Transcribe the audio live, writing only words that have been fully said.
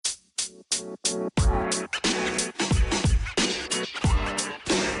And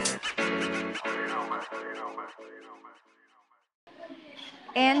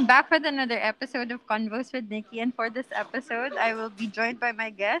back with another episode of Convos with Nikki. And for this episode, I will be joined by my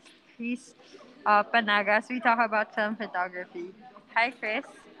guest, Chris Panagas. We talk about film photography. Hi, Chris.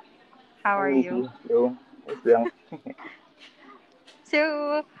 How Hi, are you? Nikki. Hello. Ayos lang. So,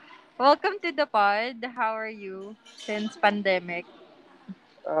 welcome to the pod. How are you since pandemic?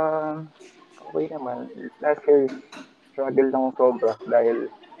 Um, okay naman. Last year, struggle lang sobra dahil,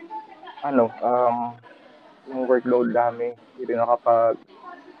 yung workload dami. Hindi rin nakapag,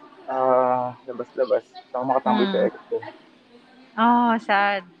 labas-labas. Saka makatambay sa Mm. ex ko. Oh,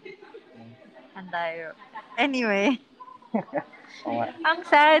 sad. Hmm. Andayo. Anyway, Oo nga. ang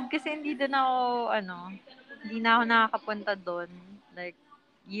sad kasi hindi na ako nakakapunta doon. Like,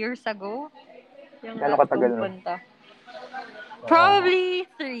 years ago, yung Gano'ng last katagal kong na? punta. Oo, Probably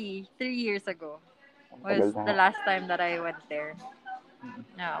three years ago ang was tagal na the nga. last time that I went there. Mm.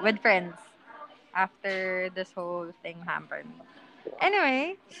 With friends after this whole thing happened.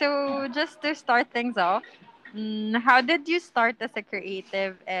 Anyway, so just to start things off, how did you start as a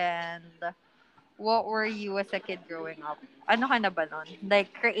creative and what were you as a kid growing up? Ano ka na ba nun?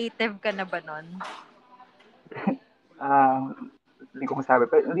 Like, creative ka na ba nun? Ah, hindi ko masabi.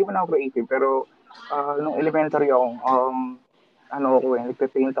 Pero, hindi man ako creative, pero nung elementary ako,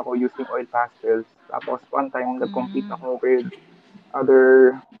 nagpe-paint ako using oil pastels. Tapos one time, nag-compete Mm. ako with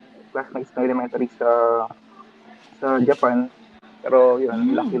other classmates ng elementary sa Japan. Pero yun,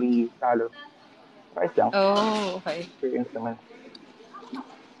 Mm. luckily, talo. Ayos lang. Oh, okay. Experience naman.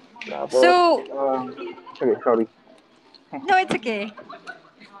 Tapos, So, sige, sorry. no, it's okay.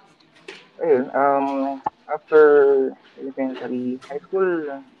 Ayun, after elementary, high school,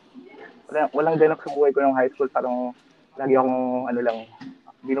 walang ganap sa buhay ko ng high school. Parang lagi akong,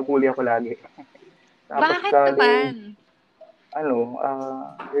 binubuli ako lagi. Tapos Bakit college, naman?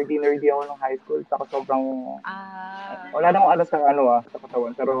 nerdy-nerdy ako ng high school. Saka sobrang, Ah. wala namang sa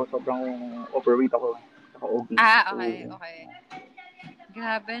katawan, pero sobrang overweight ako. Saka obese. Ah, So, okay, okay.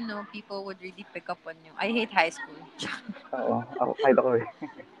 Grabe, no? People would really pick up on you. I hate high school. kahit ako eh.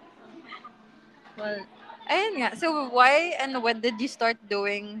 Well, ayun nga. So, why and when did you start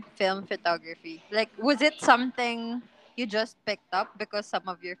doing film photography? Like, was it something you just picked up because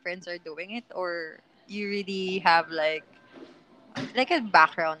some of your friends are doing it, or you really have like a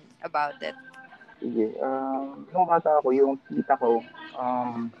background about it? Sige, nung bata ako, yung tita ko,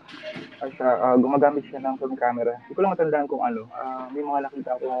 gumagamit siya ng film camera. Hindi ko lang matandaan kung ano. May mga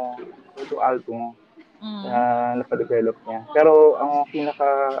nakita akong photo album na Mm. napa-develop niya. Pero ang pinaka,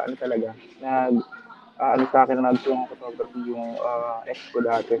 talaga, sa akin na nagturo ng photography yung ex ko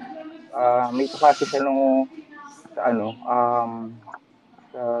dati. May klase siya nung sa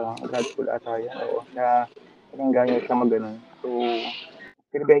sa grad school ata yan, oo, na pinangga niya siya mag-ganun. So,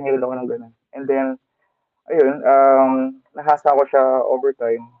 pinigayan niya rin ako ng ganun. And then, ayun, nahasa ko siya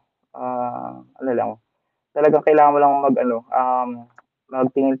overtime. Ano lang, talagang kailangan mo lang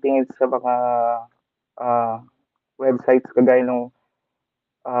magtingin-tingin sa mga ah, websites kagaya ng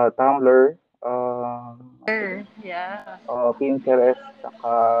Tumblr, ano pa ba? Sure. Yeah. Pinterest,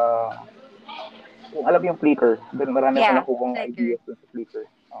 saka kung alam yung Flickr, doon marami ako Yeah. nakuhang Flickr. ideas dun sa Flickr.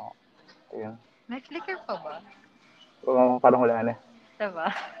 Oo, ayun. May Flickr pa ba? Parang wala na. Diba?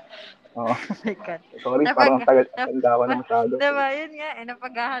 Oo. My God. Sorry, Napag, parang tagal, nap, tanda ko na masyado. diba, yun nga,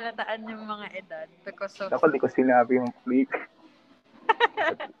 napaghahalataan yung mga edad because of Dapat di ko sinabi yung Flickr.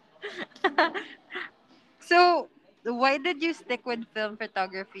 So, why did you stick with film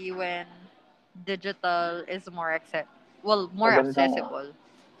photography when digital is more Magandang accessible?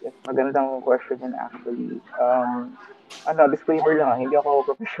 Yes, magandang question yun actually. Disclaimer lang hindi ako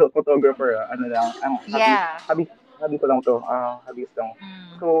professional photographer. Ano lang, ang Yeah. hobby ko lang to. Hobbies lang.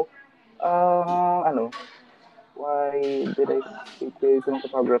 Mm. So, why did I stick with film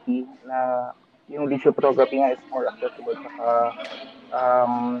photography na yung digital photography nga is more accessible saka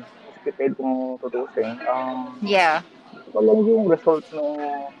mas prepared kung tutusin. Yeah. Gusto ko lang yung result ng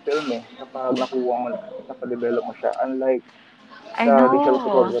film kapag nakuha mo na, napa-develop mo siya. Unlike I sa digital know.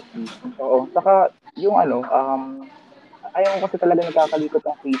 photography. Oo. Saka yung ayaw ko kasi talaga nagkakalikot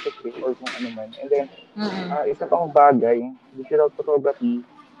ang kritik or kung ano man. And then, Mm-mm. isa pang bagay, digital photography,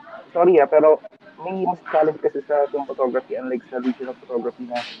 sorry pero may mas challenge kasi sa film photography unlike sa digital photography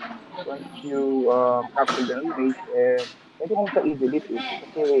na once you capture the image, pwede mo siya i-delete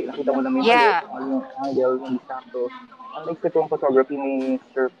Kasi nakita mo na may Yeah. mali yung angle, hindi sakto. Unlike sa film photography, may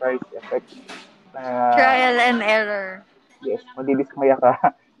surprise effect na Trial and error. yes, madidismaya ka.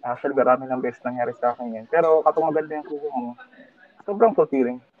 Actually, marami ng beses nangyari sa akin yan. Pero kapag maganda yung kuha mo, sobrang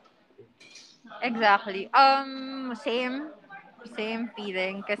fulfilling. Exactly. Same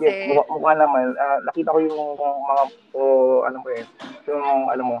feeling Yes, kasi mukha naman, nakita ko yung mga ano mo, eh, yung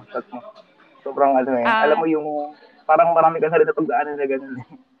ano mo, shot mo. Sobrang ano, eh, alam ah mo yung parang marami ka na rin napagdaanan na gano'n, eh.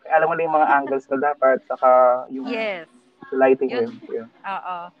 Alam mo na yung mga angles na dapat saka yung yes. lighting Yun. rin, yun.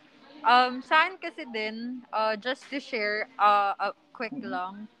 Oo. Saan kasi din, just to share a quick Mm,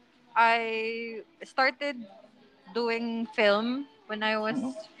 lang, I started doing film when I was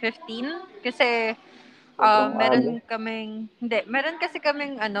mm. 15 kasi Sobrang aga. meron kasi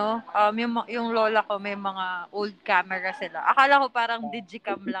kaming yung lola ko may mga old camera sila. Akala ko parang Ah,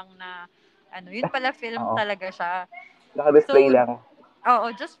 digicam lang na yun pala film oo, talaga siya. naka-display So, lang.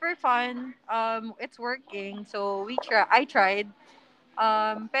 just for fun, it's working. So, I tried.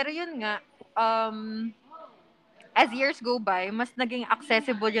 Pero yun nga, um, as years go by, mas naging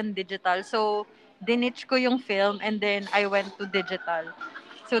accessible yung digital. So, dinitch ko yung film and then I went to digital.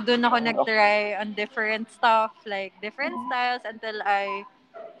 So, doon ako Ok nag-try on different stuff, like different styles until I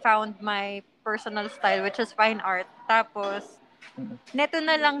found my personal style, which is fine art. Tapos, mm, neto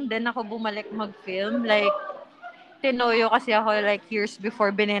na lang din ako bumalik mag-film. Like, tinoyo kasi ako like years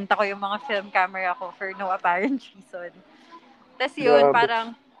before binenta ko yung mga film camera ko for no apparent reason. Tapos yun, grabe. parang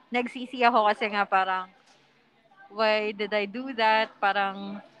nagsisi ako kasi nga parang, why did I do that?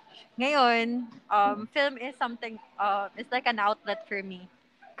 Parang ngayon, Mm, film is something, it's like an outlet for me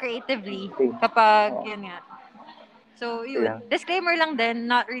creatively same. kapag Oo, yun nga. So yun, ayan. disclaimer lang din,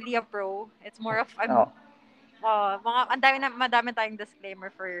 not really a pro. It's more of Oo, madami tayong disclaimer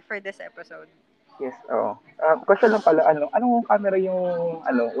for this episode. yes, oo. Question lang pala, anong camera yung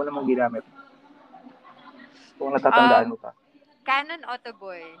una mong ginamit? Kung natatandaan Um, mo pa? Canon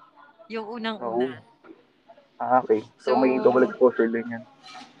Autoboy, yung Oo. unang-una. Okay. So, may double So, exposure din yan.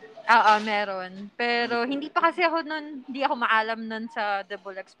 oo, meron. Pero hindi pa kasi ako nun, hindi ako maalam nun sa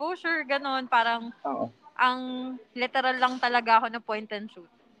double exposure, ganon. Parang Oo. ang literal lang talaga ako na point and shoot.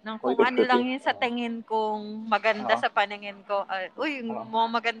 Nang Point kung and ano shoot lang eh. yun sa Oo. tingin kong maganda Oo. sa paningin ko. Uy, Oo.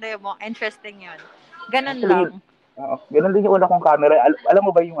 mukhang maganda yun, mukhang interesting yun. Ganon Actually, lang. oo. Ganun din yung una kong camera. Alam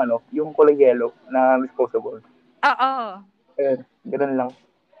mo ba yung yung kulay yellow na disposable? Oo, Ayun, ganun lang.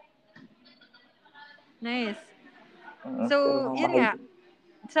 nice. Pero So, yun mahal nga, din.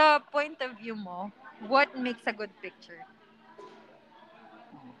 sa point of view mo, what makes a good picture?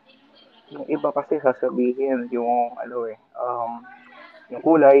 Yung iba kasi sasabihin yung yung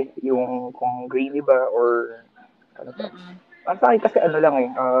kulay, yung kung grainy ba or ano pa. Mm-mm. Sa akin kasi lang eh,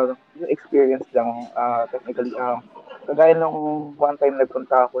 yung experience lang, technically, kagaya nung one time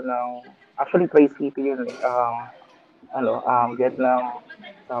nagpunta ako ng, actually, Tri-City yun eh, Vietnam,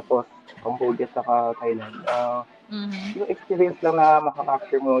 tapos Cambodia, saka Thailand. Mm-hmm. Yung experience lang na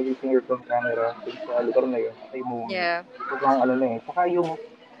makaka-capture mo using your phone camera dun sa lugar na yun, sa moment. Yeah. Sobrang na eh. Saka yung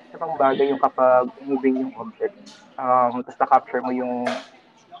isa pang bagay yung kapag moving yung object, tapos na-capture mo yung,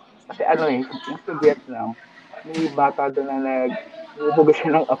 kasi yung sa Vietnam, may bata doon na humuhugas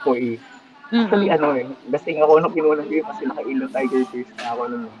siya ng apoy. Actually, Mm-mm. lasing ako nung kinunan ko yun kasi naka-ilo tiger face na ako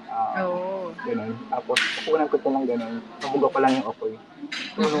nun eh. Oh. Ganun. Tapos, kukunan ko siya ng ganun. Nabuga pa lang yung apoy.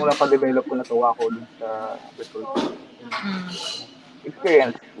 So, nung Mm-mm. napadevelop ko, natuwa ko dun sa result. Yun. Mm.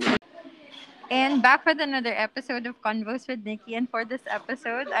 Experience. And back with another episode of Convos with Nikki. And for this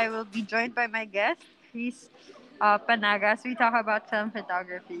episode, I will be joined by my guest, Chris Panagas. We talk about film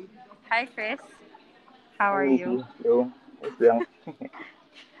photography. Hi, Chris. How Hi, are you? Nikki. So, ayos lang.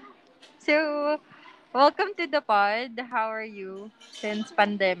 So, welcome to the pod. How are you since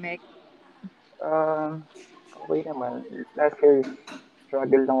pandemic? Um, okay naman. Last year,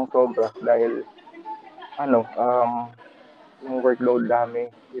 struggle lang sobra dahil, yung workload dami.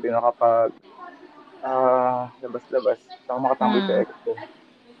 Hindi rin nakapag, labas-labas. Saka makatambay sa Mm. expo.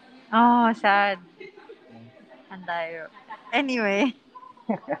 Oh, sad. Hmm. Ang layo. Anyway,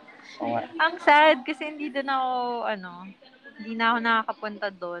 Oo nga. ang sad kasi hindi na ako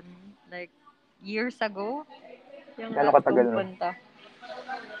nakakapunta doon. Like, years ago, yung Gano'ng last katagal kong na? punta.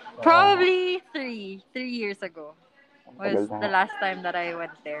 Oo, Probably three years ago ang tagal was na the nga. last time that I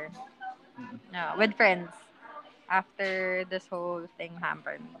went there. Mm. Yeah, with friends after this whole thing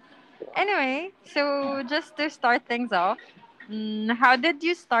happened. Anyway, so just to start things off, how did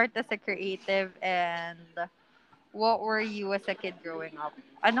you start as a creative and what were you as a kid growing up?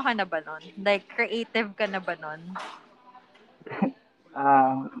 Ano ka na ba nun? Like, creative ka na ba nun?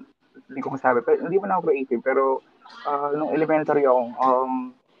 Ah, hindi ko masabi, pero hindi man ako creative, pero nung elementary ako,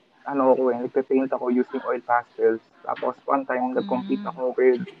 nagpe-paint ako using oil pastels. Tapos one time, nag-compete Mm. ako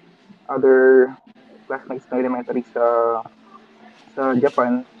with other classmates na elementary sa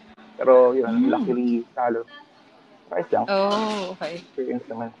Japan. Pero yun, Mm. luckily, talo. Ayos lang. Oh, okay. Experience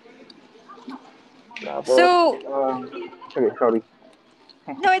naman. Tapos, So, sige, sorry.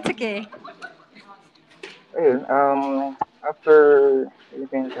 no, it's okay. Ayun, after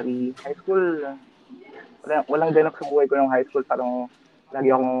elementary, high school, walang ganap sa buhay ko ng high school. Parang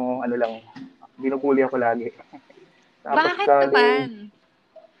lagi akong, ano lang, binubuli ako lagi. Tapos Bakit college, naman?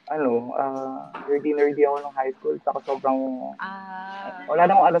 nerdy ako ng high school. Saka sobrang, Ah. wala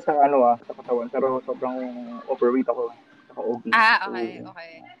namang ano sa, sa katawan, pero sobrang overweight ako. Saka obese. Ah, So, okay,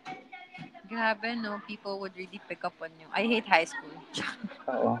 okay. Grabe, no? People would really pick up on you. I hate high school.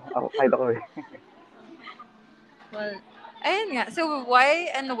 kahit ako eh. Well, ayun nga. So,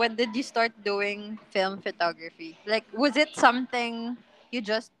 why and when did you start doing film photography? Like, was it something you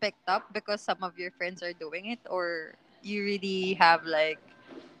just picked up because some of your friends are doing it, or you really have like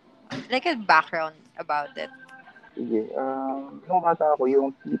a background about it? Sige, nung bata ako,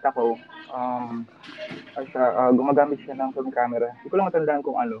 yung tita ko, gumagamit siya ng film camera. Hindi ko lang matandaan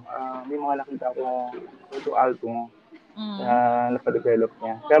kung ano. May mga nakita ko photo album na Mm. napa-develop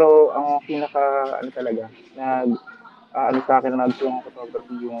niya. Pero ang pinaka, ano talaga, ano sa akin na nagturo ng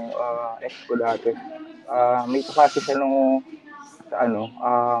photography yung ex ko dati. May klase siya nung sa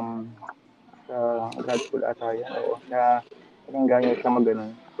sa grad school ata yan. Oo, na pinangga niya siya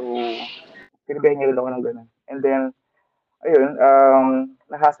mag-ganun. So, sinabihan niya rin ako ng ganun. And then, ayun,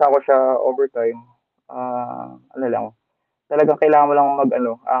 nahasa ko siya over time. Ano lang, talagang kailangan mo lang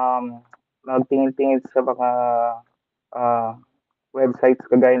magtingin-tingin sa mga ah, websites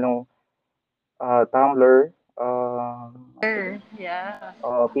kagaya ng Tumblr, Sure. Yeah.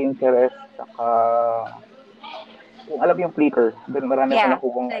 Pinterest, saka kung alam mo yung Flickr, doon marami ako Yeah.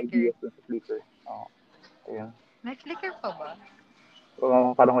 nakuhang Flickr. ideas doon sa Flickr. Oo, ayun. May Flickr pa ba?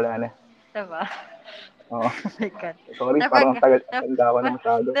 Parang wala na. Diba? Oo. Oh my God. Sorry, parang Napag, tagal, nap, tanda ko na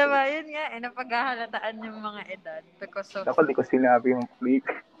masyado. diba, yun nga, napaghahalataan yung mga edad because of... Dapat di ko sinabi yung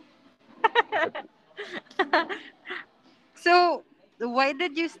Flickr. So, why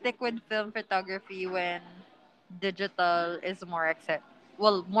did you stick with film photography when digital is more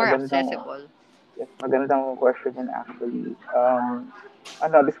Magandang, accessible? yes, magandang question yan actually.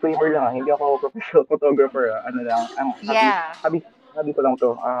 Disclaimer lang hindi ako professional photographer. Ano lang, Yeah. hobby ko lang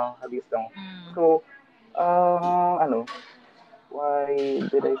to. Hobbies lang. Mm. So, why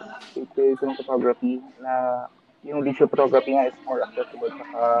did I stick with film photography na yung digital photography nga is more accessible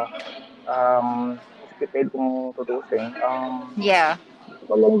saka mas prepared kung tutusin. Yeah. Gusto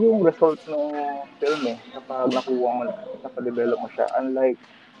ko lang yung result ng film eh kapag napadevelop mo siya. Unlike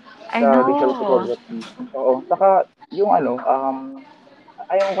I sa digital know. photography. Oo. Saka yung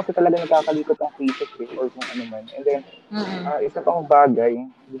ayaw ko kasi talaga nagkakalikot ng presets eh or kung ano man. And then, Mm-mm. isa pang bagay,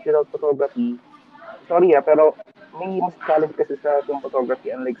 digital photography, sorry pero may mas challenge kasi sa film photography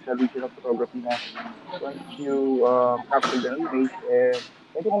unlike sa digital photography na once you capture the image,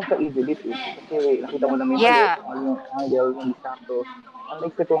 pwede mo siya i-delete eh. Kasi nakita mo na may Yeah. mali yung angle, hindi sakto.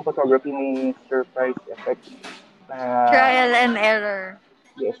 Unlike sa film photography, may surprise effect na Trial and error.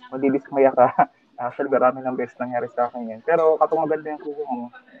 yes, madidismaya ka. Actually, marami ng beses nangyari sa akin yan. Pero kapag maganda yung kuha mo,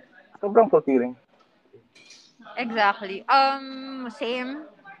 sobrang fulfilling. Exactly.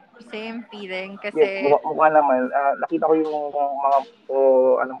 Same feeling Yes, kasi mukha naman. Nakita ko yung mga,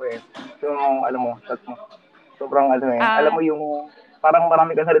 ano mo eh, yung, alam mo, shot mo. Sobrang alam uh mo yung, parang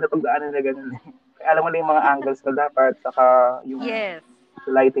marami ka na rin na pagdaanan na ganun eh. Alam mo na yung mga angles na dapat, saka yung yes.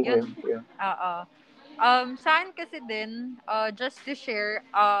 lighting rin. Yun. Yun. Oo. Sa akin kasi din, just to share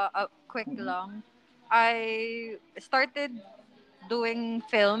a quick Mm-mm. lang, I started doing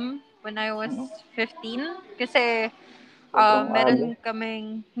film when I was Mm-mm. 15 kasi Sobrang aga.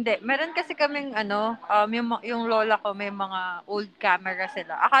 meron kasi kaming yung lola ko may mga old camera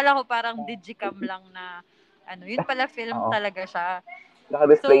sila. Akala ko parang digicam Okay. lang na yun pala film Oo. talaga siya.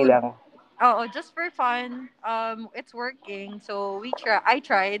 Naka-display So, lang. just for fun, it's working. So, I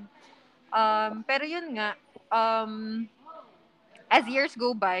tried. Pero yun nga, um, as years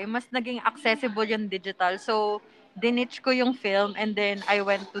go by, mas naging accessible yung digital. So, dinitch ko yung film and then I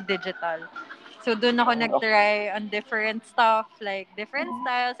went to digital. So, doon ako Okay. nag-try on different stuff, like different Mm-mm.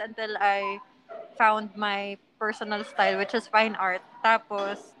 styles until I found my personal style, which is fine art.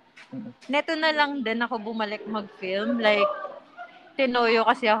 Tapos, Mm-mm. neto na lang din ako bumalik mag-film. Like, tinoyo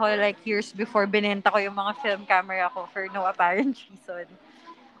kasi ako like years before binenta ko yung mga film camera ko for no apparent reason.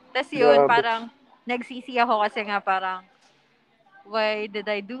 Tapos yun, Grabe. parang nagsisi ako kasi nga parang, why did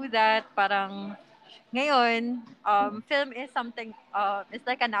I do that? Parang, ngayon, Mm. film is something, it's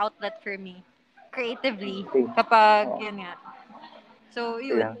like an outlet for me, creatively, Same. kapag, Oo. yun nga. So,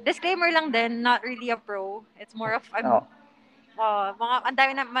 yun. Ayan. Disclaimer lang din, not really a pro. It's more of, Oo.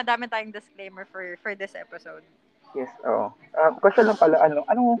 madami tayong disclaimer for this episode. Yes, oo. Question lang pala,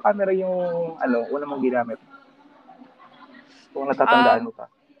 anong camera yung una mong ginamit kung natatandaan Um, mo pa?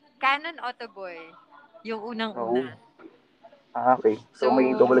 Canon Autoboy, yung Oo. unang-una. Okay. So,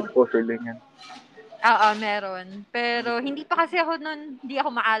 may double So, exposure din yan. oo, meron. Pero hindi pa kasi ako nun, hindi ako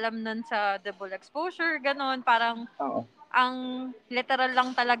maalam nun sa double exposure, ganun. Parang Oo. ang literal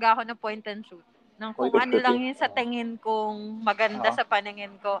lang talaga ako na point and shoot. Nang Point kung and ano shoot lang eh. yung sa Oo. tingin kong maganda Oo. sa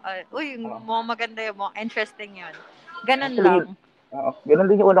paningin ko. Uy, Oo. mukhang maganda yun, mukhang interesting yun. Ganun Actually, lang. oo. Ganun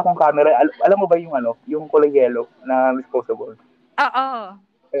din yung una kong camera. Alam mo ba yung yung kulay yellow na disposable? Oo,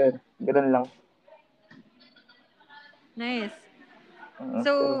 Ayun, ganun lang. nice. Pero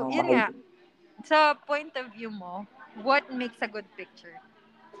So, yun mahal nga, din. sa point of view mo, what makes a good picture?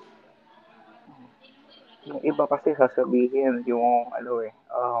 Yung iba kasi sasabihin yung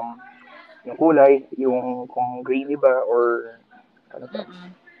yung kulay, yung kung grainy ba or ano pa. Mm-mm.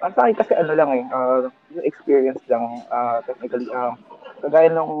 Sa akin kasi ano lang eh, yung experience lang, technically, kagaya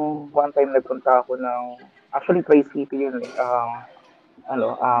nung one time nagpunta ako ng, actually Tri-City yun eh,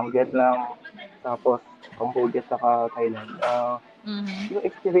 Vietnam, tapos Cambodia, saka Thailand. Mm-hmm. Yung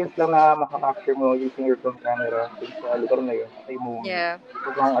experience lang na makaka-capture mo using your phone camera dun sa lugar na yun, at yung moment. Yeah.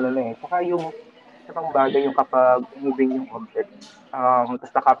 Sobrang ano na eh. Saka yung isa pang bagay yung kapag moving yung object,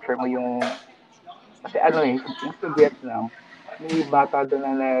 tapos na-capture mo yung, kasi yung sa Vietnam, may bata doon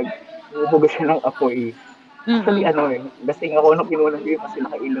na humuhugas siya ng apoy. Actually, Mm-mm. lasing ako nung kinunan ko yun kasi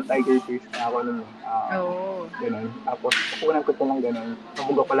naka-Ilo Tiger Tears na ako nun eh. Oh. Ganun. Tapos, kukunan ko siya ng ganun.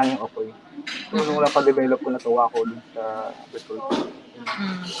 Nabuga pa lang yung apoy. So, nung Mm-mm. napadevelop ko, natuwa ko dun sa result. Yun.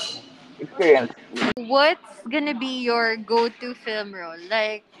 Mm. Experience. Yun. What's gonna be your go-to film role?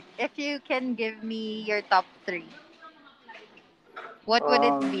 Like, if you can give me your top three, what would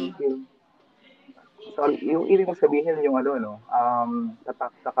it be? Film. Sorry, yung ibig mong sabihin yung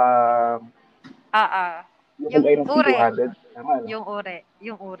tatak, saka Ah, ah. yung kagaya Yung ng ure. C200. Tama, no? Yung ure.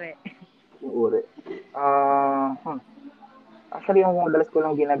 Yung ure. Yung uri. Ah, Actually, yung madalas ko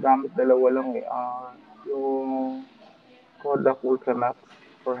lang ginagamit, dalawa lang eh. Yung Kodak Ultramax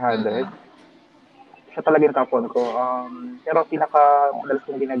 400. Mm-mm. Siya talaga yung top one ko. Pero pinaka madalas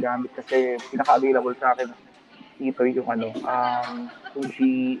kong ginagamit kasi pinaka-available sa akin dito yung 2G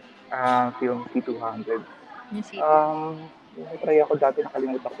film C200. Yung C2. Yung try ako dati,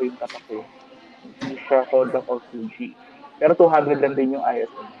 nakalimutan ko yung tatak eh. Hindi siya Kodak or 2G. Pero 200 lang din yung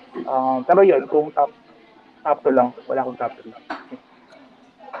ISO niya. Pero yun, kung top 2 lang, wala akong top 3.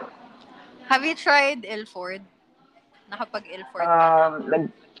 Have you tried Ilford? Nakapag-Ilford ka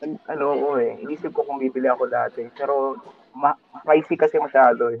na? Oo eh, inisip ko kung bibili ako dati, pero pricey kasi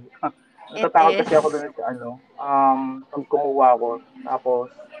masyado eh. It Natatakot kasi ako is. dun sa pag kumuha ako,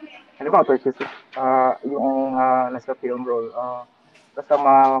 tapos, halimbawa, purchase, yung nasa film roll, basta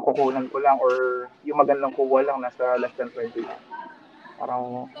makukunan ko lang or yung magandang kuha lang nasa less than 20 lang.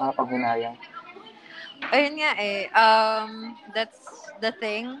 Parang nakapanghinayang. Ayun nga eh. That's the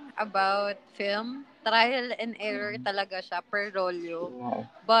thing about film. Trial and error Mm, talaga siya per rolyo. yun nga eh.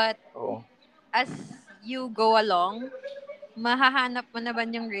 But Oo, as you go along, mahahanap mo naman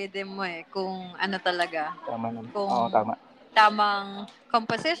yung rhythm mo eh. Kung ano talaga. tama naman. Oo, Kung tama. tamang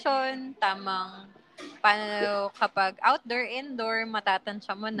composition, tamang paano kapag outdoor, indoor,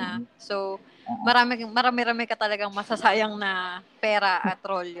 matatansya mo na. Mm, So, oo. marami-rami ka talagang masasayang na pera at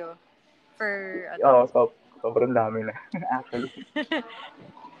rolyo for ano. Oo, sobrang dami na, actually.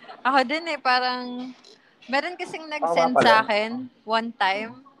 Ako din eh, parang meron kasing Nga nag-send pala. sa akin one Mm,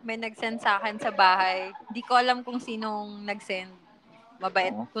 time. May nag-send sa akin sa bahay. Di ko alam kung sinong nag-send.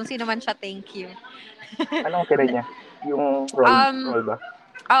 Mabait. oo. Kung sino man siya, thank you. Anong tira niya? Yung roll Um, roll ba?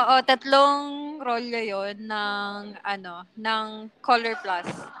 Oo, tatlong rolyo yon ng ng Color Plus,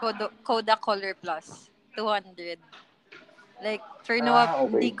 Kodak Color Plus, 200. Like, for no,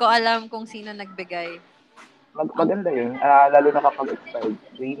 hindi Okay. ko alam kung sino nagbigay. Ang Maganda yun, lalo na kapag expired.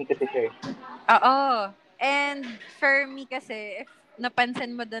 Grainy kasi siya eh. Oo. And for me kasi, if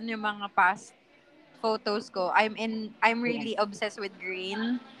napansin mo dun yung mga past photos ko, I'm Mm, really obsessed with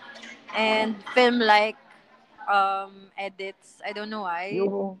green oo. and film like edits. I don't know why.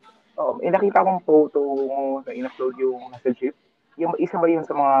 Nakita kong photo mo na in-upload yung nasa jeep. Yung isa ba yun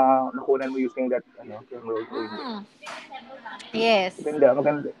sa mga nakunan mo using that film roll o hindi? Mm, yes.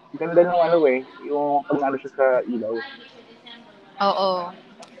 Maganda. Ganda nung yung pag naano siya sa ilaw. Oo.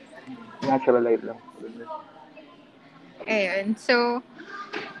 Natural light lang. Maganda. Ayun. So,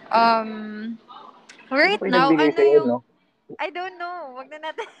 Sino right pa yung now, nagbigay ano sa'yo, yung, no? I don't know. Wag na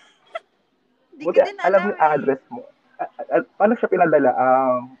natin. Hindi ko Buti din alam alam yung eh. address mo. Paano siya pinadala?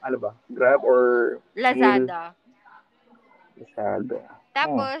 Ano ba? Grab or mail? Lazada. Masyado. Mm.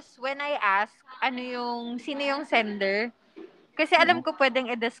 Tapos, when I ask, sino yung sender, kasi alam Mm. ko pwedeng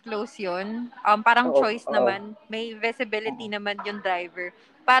i-disclose yun. Parang Oo, choice oo. naman. May visibility Mm. naman yung driver.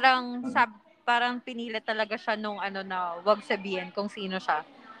 Parang, Mm. parang pinilit talaga siya nung na wag sabihin kung sino siya.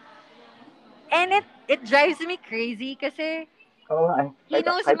 And it drives me crazy kasi Oo nga, eh. Kahit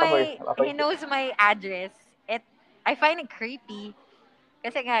ako, eh, he napapaisip. knows my address. I find it creepy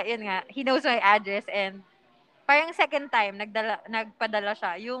kasi nga yun nga, he knows my address and parang second time nagpadala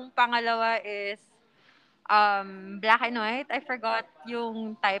siya. Yung pangalawa is black and white. I forgot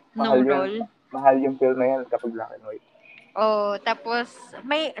yung type Mahal nung 'yun. roll. Mahal yung film na 'yan kapag black and white. Oh, tapos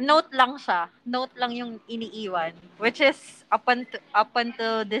may note lang siya. Note lang yung iniiwan, which is up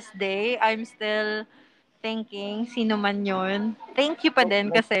until this day, I'm still thinking sino man yun. Thank you pa So, din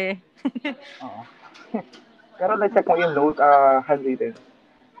kasi oo. Pero na-check mo yung note, handwritten?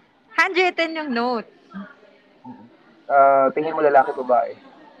 handwritten yung note. Mm. Tingin mo lalaki, babae?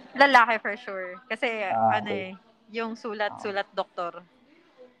 Lalaki for sure. Kasi Okey. yung Oo, sulat-sulat doktor.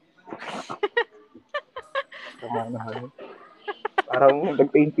 sama naman nun. Parang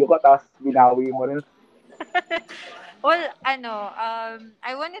nag-thank you ka ta's binawi mo rin. Well,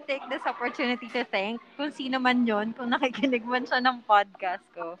 I want to take this opportunity to thank kung sino man yon, kung nakikinig man siya ng podcast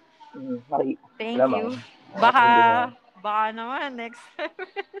ko. Thank Malamang you. Baka, nakakakinig din naman. baka naman next time.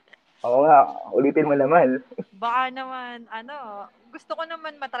 Oo nga, ulitin mo naman. Baka naman, gusto ko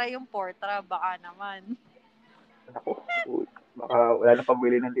naman matry yung Portra, baka naman. Naku, baka wala ng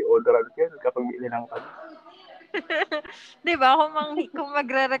pambili ng deodorant yan kapag bili ng ano, 'Di ba? Kung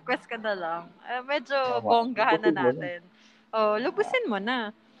magre-request ka na lang, medyo tama, bonggahan na lubusin mo na. natin. Oh, Ah, lubusin mo na.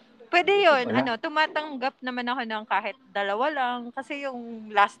 Pwede lubusin mo 'yun. na. Tumatanggap naman ako ng kahit dalawa lang kasi yung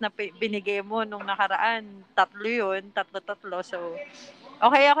last na binigay mo nung nakaraan, tatlo 'yun, tatlo-tatlo. So,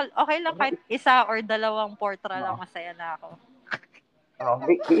 okay lang Pero kahit isa or dalawang portra lang, oo, masaya na ako.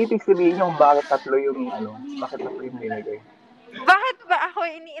 di ibig sabihin yung bakit tatlo yung ano, bakit tatlo yung binigay? Bakit ba ako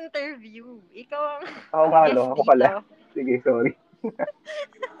ini-interview? Ikaw ang Oo nga 'no, guest ako pala. dito. Sige, sorry.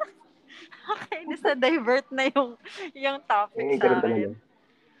 Nakakainis na divert na yung topic Eh, gano'n sa talaga. akin.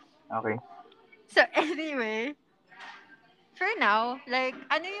 Okey. So anyway, for now, like,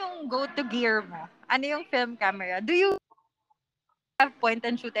 ano yung go-to gear mo? Ano yung film camera? Do you have point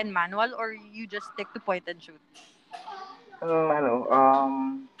and shoot and manual or you just stick to point and shoot? Ano,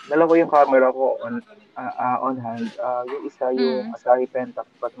 dalawa yung camera ko on hand. Yung isa yung Mm. Asahi Pentax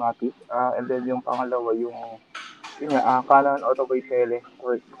Prismatic, and then yung pangalawa yung yun nga, Canon Autoboy Tele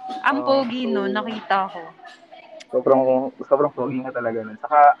Work. Ang pogi So no, nakita ko. sobrang sobrang pogi nga talaga nun.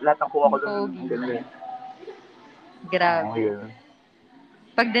 Saka lahat ng kuha ko Ang dun pogi. ang ganda, eh. Oo, Grabe. yun.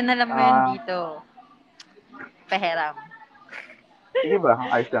 Pag dinala mo yun Ah, dito, pahiram. Sige ba,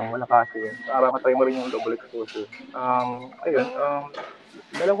 ayos lang, walang kaso yun. Para ma-try mo rin yung double exposure. Ayun,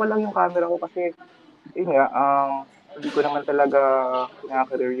 dalawa lang yung camera ko kasi yun nga, hindi ko naman talaga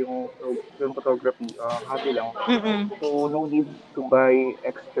kina-career yung film photography, hobby lang. Mm-mm. So, no need to buy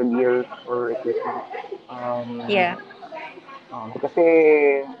extra gears or equipment. Um, Yeah. Kasi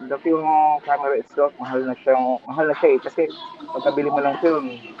the film camera itself, mahal na siya eh. Kasi pagkabili mo ng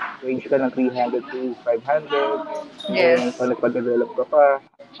film, range ka ng 300 to 500. Then, Yes. pag nagpa-develop ka pa,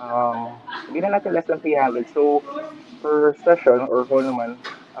 hindi na natin less than 300. So, per session or call naman,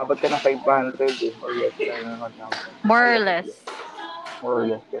 abot ka ng 500 eh, or less, dahil na 1,000. More or Kaya talaga. less. More or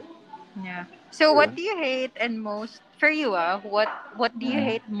less, yes. Yeah. So what Ayun. do you hate and most for you what do you Mm.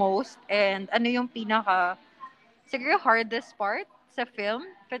 hate most and ano yung pinaka siguro hardest part sa film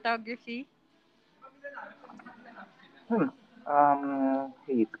photography? Hmm.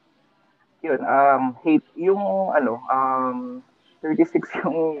 Hate. Yun, hate yung ano, 36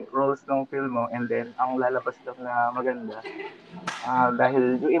 yung rolls ng film mo and then ang lalabas lang na maganda.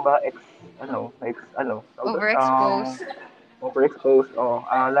 Dahil yung iba tawag doon, Overexposed. overexposed o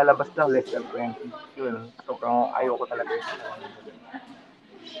lalabas lang less than 20. Yun, sobrang ayaw ko talaga yung mga ganun.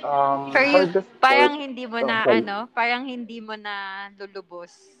 For you, Hardest part, sorry. parang hindi mo na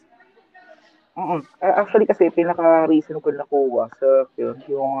lulubos. Mm. Actually kasi pinaka-reason ko nakuha sa film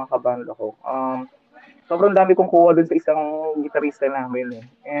yung mga kabanda ko. Sobrang dami kong kuha dun sa isang gitarista namin eh.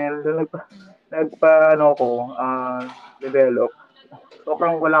 And nung nagpa-ano ko, develop,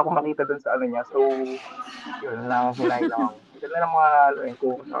 sobrang wala akong makita dun sa ano niya. So, yun, hinay lang ako. Yun lang ang mga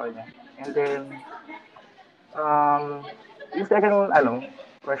kuha ko sa kanya. And then, um, yung second,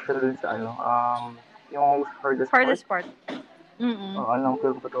 question dun sa yung most hardest part, Hardest part. Mm. ng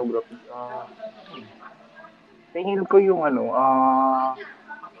film photography, tingin ko yung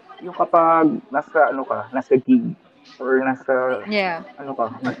yung kapag nasa gig or nasa Yeah.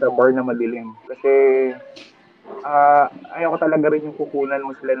 nasa bar na madilim. Kasi Ayaw ko talaga rin yung kukunan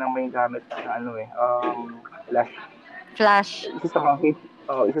mo sila ng may gamit na ano eh, flash. Flash. Isa sa mga hate,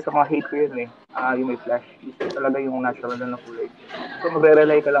 isa sa mga hate ko yun eh, yung may flash. Gusto ko talaga yung natural na kulay. Kasi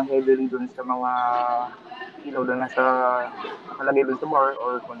magre-rely ka lang heavily dun sa mga ilaw na nakalagay dun sa bar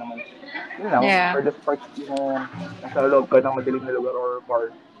or kung naman. Yun lang, Yeah. for the spark, yung nasa loob ka ng madilim na lugar or bar.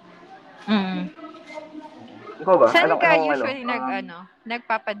 Mm. Ikaw ba? Saan ka Anong ano? usually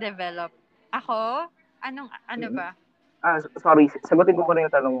nagpapa-develop? Ako? Ano Mm, ba? sorry, sagutin ko muna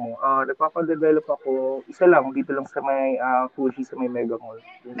yung tanong mo. Nagpapa-develop ako, isa lang, dito lang sa may Fuji, sa may Mega Mall.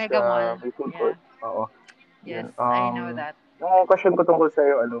 Dun sa Mega Mall. may food Yeah. court. Oo, Yes, yun. I know that. Yung question ko tungkol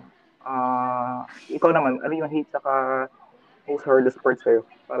sa'yo, ikaw naman, ano yung hate saka most hardest part sa'yo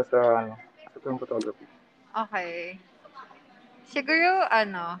para sa film photography? Okay. Siguro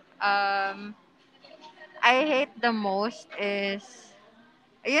I hate the most is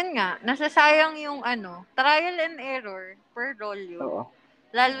ayun nga, nasasayang yung trial and error per rolyo. Oo.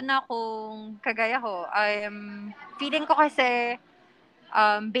 Lalo na kung kagaya ko, feeling ko kasi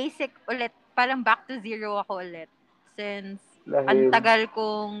basic ulit, parang back to zero ako ulit. Since Dahil, ang tagal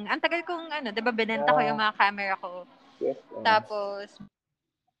kong 'di ba binenta ko yung ah, mga camera ko. yes, Tapos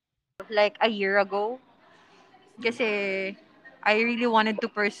like a year ago kasi I really wanted to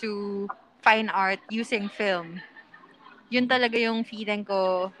pursue fine art using film. Yun talaga yung feeling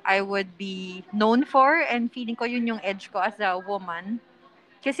ko I would be known for and feeling ko yun yung edge ko as a woman.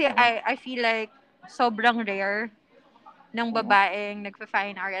 Kasi oo, I feel like sobrang rare ng oo, babaeng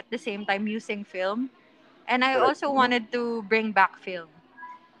nagfa-fine art at the same time using film. And I correct, also wanted to bring back film.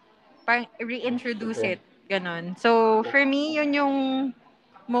 Parang the reintroduce same, it. Ganon. So, yes, for me, yun yung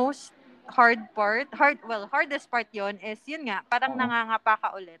most hardest part yon is yun nga, parang oo, nangangapa ka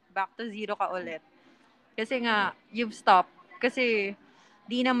ulit. Back to zero ka ulit. Kasi nga, you've stopped. Kasi,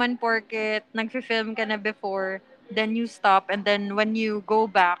 di naman porket nag-film ka na before, then you stop, and then when you go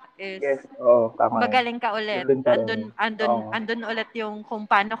back is yes, oo, tama yun. magaling ka Yun ulit. din pa rin Andun, yun. andun, Oo, andun ulit yung kung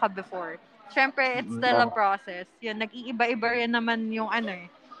paano ka before. Siyempre, it's still a tama, process. Yun, nag-iiba-iba rin naman yung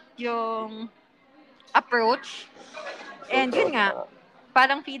yung approach. And approach yun out, nga,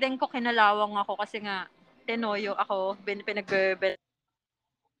 parang feeling ko kinalawang ako kasi nga, tenoyo ako, pinagbebel.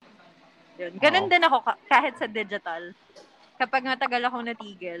 Yun. Ganun oo, din ako kahit sa digital. Kapag matagal akong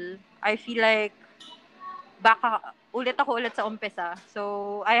natigil, I feel like ako ulit sa umpisa.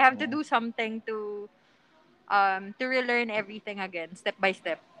 So, I have to oo. do something to relearn everything again, step by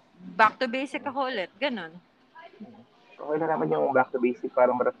step. Back to basic ako ulit, ganun. Okay lang naman yung back to basic para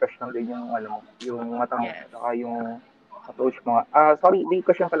ma-refresh lang din yung ano mo, yung mata mo, Yes. saka yung approach mo. Sorry, may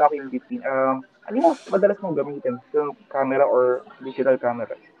question pala ako in between. Ano yung mas madalas mong gamitin? Film camera or digital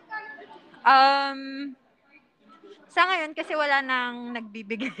camera? Um, sa ngayon, kasi wala nang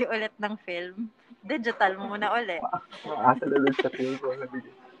nagbibigay ulit ng film, digital muna ulit. Asa na dun sa film ko.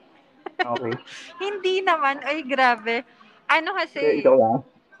 Okay. Hindi naman, ay grabe. Ano Hindi, kasi, ikaw lang.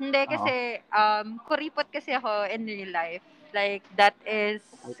 hindi Oo. kasi, kuripot kasi ako in real life. Like, that is,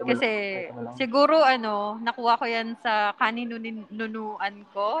 Kahit kasi, ano lang. siguro, nakuha ko yan sa kaninunuan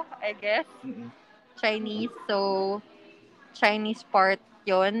ko, I guess. Mm-mm. Chinese. So, Chinese part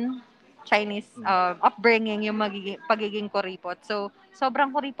yon Chinese Mm. upbringing yung pagiging kuripot. So, sobrang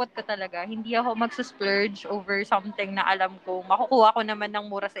kuripot ko talaga. Hindi ako magsusplurge over something na alam ko, makukuha ko naman ng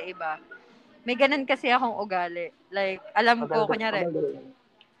mura sa iba. May ganun kasi akong ugali. Like, alam ko, Maganda, kunyari, maganda rin.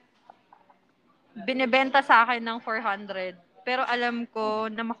 binibenta sa akin ng 400, pero alam Oo. ko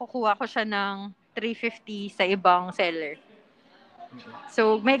na makukuha ko siya ng 350 sa ibang seller. Mm-mm.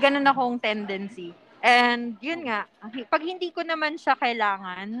 So, may ganun akong tendency. And, yun Oo. nga, pag hindi ko naman siya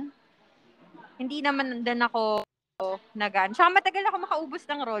kailangan, hindi naman din ako nagaan. Tsaka matagal ako makaubos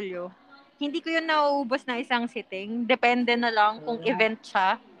ng rolyo. Hindi ko yun nauubos na isang sitting. Depende na lang kung Mm. event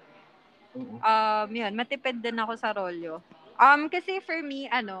siya. Mm-mm. Yun, matipid din ako sa rolyo. Kasi for me,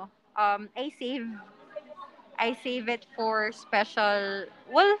 I save it for special,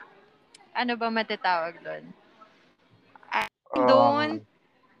 well, ano ba matatawag doon? I don't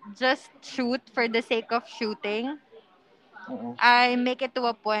Um, just shoot for the sake of shooting. mm-mm. I make it to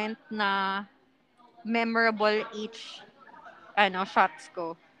a point na memorable each shots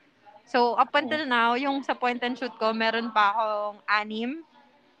ko. So, up Oo. until now, yung sa point and shoot ko, meron pa akong 6.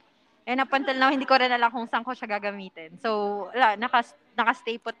 And up until now, hindi ko rin alam kung saan ko siya gagamitin. So, wala,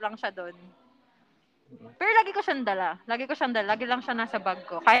 naka-stay put lang siya doon. Mm-mm. Pero lagi ko siyang dala. Lagi ko siyang dala. Lagi lang siya nasa bag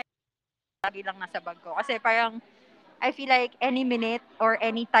ko. Kaya lagi lang nasa bag ko. Kasi parang, I feel like any minute or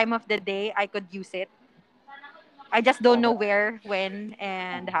any time of the day, I could use it. I just don't know Tama. where, when,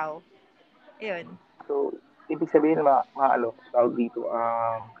 and Mm. how. Yun. So, ibig sabihin, tawag dito,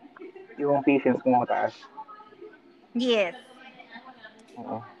 yung patience mo mataas. Yes.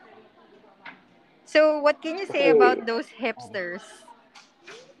 Oo. So, what can you Kasi say about those oo. hipsters?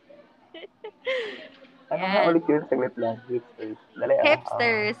 Ano nga Yan. ulit yun? Saglit lang. Hipsters. Dali,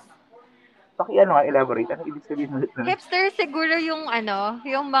 Hipsters. paki-ano nga, elaborate. Ano ibig sabihin ulit nun? Hipsters siguro yung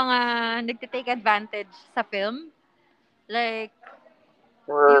yung mga nagte-take advantage sa film. Like,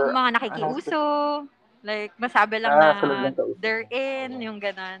 yung Or mga anong nakikiuso. Like, masabi lang sunod na lang sa uso. they're in, Oo. yung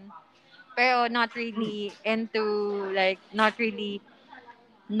ganon. Pero not really into, like, not really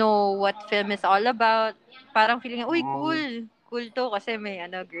know what film is all about. Parang feeling, uy, Hmm, cool. Cool to kasi may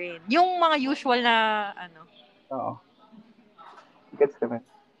grain. Yung mga usual na, oo. Gets ko na.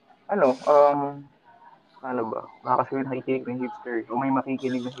 Ano, ano ba? Baka kasi may nakikinig ng hipster o may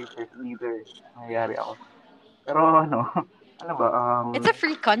makikinig ng hipster leader. Nangyayari ako. Pero ano, ano ba? it's a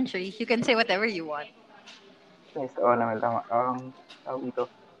free country. You can say whatever you want. Yes, oo naman, tama. Tawag dito.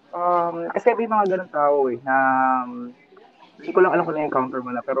 Kasi may mga ganun tao eh, na hindi ko lang alam kung na-encounter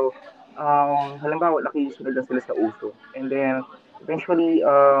mo na, pero halimbawa, nakikisunod lang sila sa uso. And then, eventually,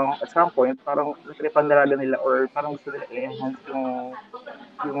 at some point, parang natripan na nila or parang gusto nila i-enhance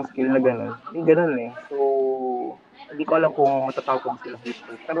yung skill na gano'n. May gano'n eh. So, hindi ko alam kung matatawag ko ba sila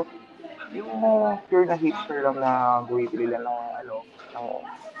hipsters. Pero yung pure na hipster lang na bumibili lang ng ano, ng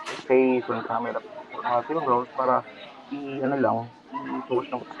let's say phone camera saka film rolls para ano lang, i-post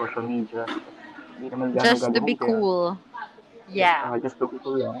lang sa social media. Tapos hindi naman gaano Just to be gagamitin. cool. Yes, Yeah. just to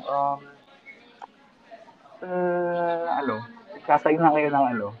people lang. Ano, nagsasayang na kayo ng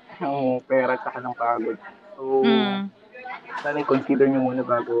ano, ng pera at saka ng pagod. So, Mm. sana i-consider nyo muna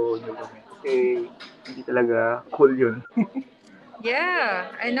bago nyo gawin. Kasi hindi talaga cool yun. Yeah,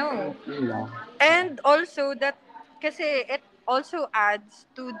 I know. Yun lang. Oo. And also that kasi it also adds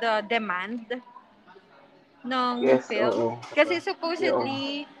to the demand ng Yes, film. oo. Kasi Oo.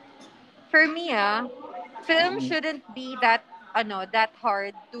 supposedly, for me film Mm. shouldn't be that that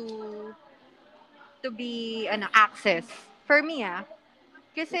hard to be access. For me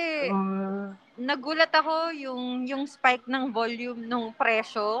kasi Hmm, nagulat ako yung spike ng volume ng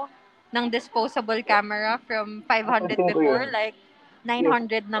presyo ng disposable camera from 500 napansin ko yun. before, like Yes,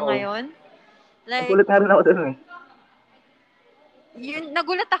 900 na oo. ngayon. Like, Nagulat nga rin ako dun eh. yun,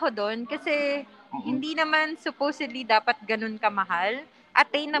 nagulat ako doon kasi Mm. hindi naman supposedly dapat ganun kamahal. Yes.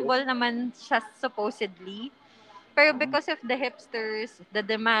 Attainable naman siya supposedly. Pero Mm. because of the hipsters, the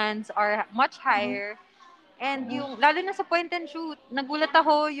demands are much Mm. higher. And Mm. yung, lalo na sa point and shoot, nagulat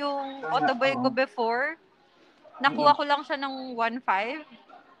ako yung Tama, Autoboy oo. ko before. Mm. Nakuha ko lang siya ng 1.5.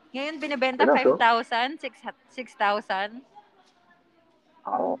 Ngayon, binibenta Seryoso? 5,000, 6,000.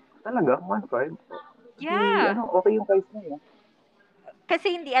 Oo, talaga? 1.5? Kasi Yeah. ano, okay yung price niya eh. Kasi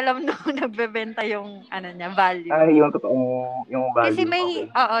hindi alam nung nagbebenta yung niya, value. Ay, yung totoong, yung Kasi value.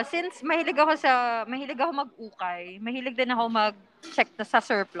 Okay. since mahilig ako mag-ukay, mahilig din ako mag-check sa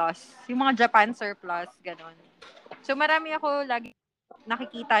surplus, yung mga Japan surplus, ganun. So marami ako lagi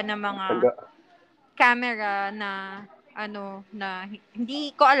nakikita ng mga Taga. camera na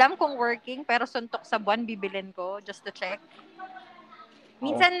hindi ko alam kung working pero suntok sa buwan bibilin ko just to check. Oo.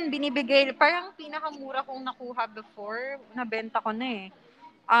 Minsan binibigay, parang pinakamura kong nakuha before, nabenta ko na eh.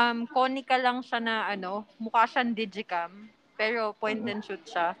 Konica lang siya na mukha siyang digicam, pero point Mm. and shoot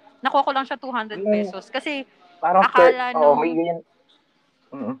siya. Nakuha ko lang siya 200 Yung pesos kasi parang square, akala oo, may nung ganyan.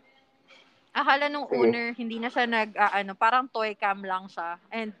 Mm. akala nung Sige. owner hindi na siya parang toy cam lang siya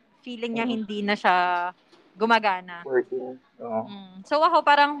and feeling niya Mm. hindi na siya gumagana. Working. Oo. So ako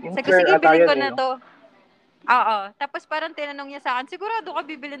parang, Yung sige, square sige, ata bilhin yun ko eh, na no? to. Oo. Tapos parang tinanong niya sa akin, sigurado ka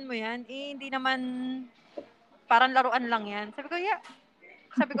bibilin mo yan? Eh, hindi naman, parang laruan lang yan. Sabi ko, yeah.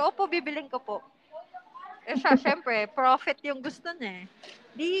 Sabi ko, opo, bibilin ko po. Eh siya, syempre, profit yung gusto niya eh.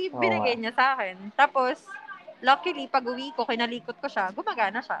 Di Oo nga. binigay niya sa akin. Tapos, luckily, pag uwi ko, kinalikot ko siya,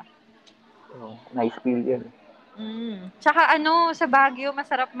 gumagana siya. Oo. Nice feel yan. Tsaka sa Baguio,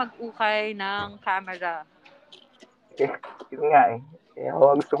 masarap mag-ukay ng camera. Eh, yun nga eh. Eh,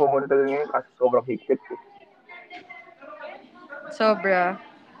 ako gusto ko pumunta doon ngayon kasi sobrang higpit eh. Sobra.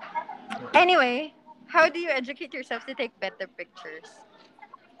 Mm. Anyway, how do you educate yourself to take better pictures?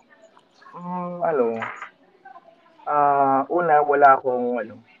 Ano, una wala akong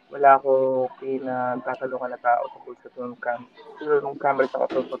pinagtatanungan na tao tungkol sa film camera tsaka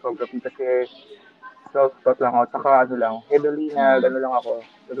film photography kasi self-taught lang ako tsaka ano lang, heavily na Mm. ano lang ako,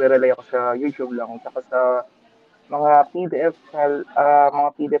 nagre-rely ako sa YouTube lang tsaka sa mga mga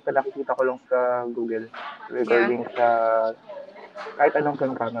PDF na nakikita ko lang sa Google Yeah. regarding sa kahit anong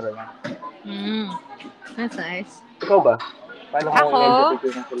film camera lang. Mm. That's nice. Ikaw ba? Paano mo Ako,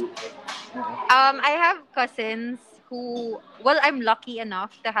 i-educate yung sarili mo? Mm. I have cousins who, well, I'm lucky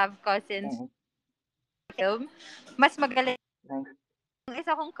enough to have cousins Mm. film, mas magaling Nice. yung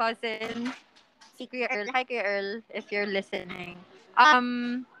isa kong cousin, si Kuya Earl. Hi Kuya Earl, if you're listening.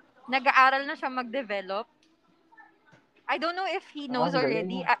 Nag-aaral na siya mag-develop. I don't know if he knows Ang galing.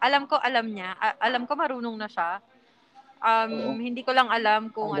 already. Alam ko alam niya. Alam ko marunong na siya. Oo. Hindi ko lang alam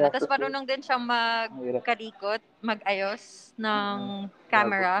Ang kung ano. Tapos gastos yun. marunong din siyang Ang hirap. magkarikot, mag-ayos Mm. ng Grabe.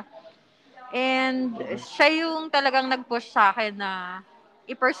 camera. And Mm. siya yung talagang nag-push sa akin na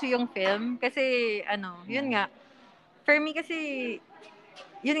i-pursue yung film. Kasi, yun Mm. nga. For me kasi,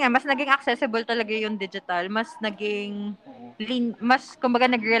 yun nga, mas naging accessible talaga yung digital. Mas naging, Mm. mas, kumbaga,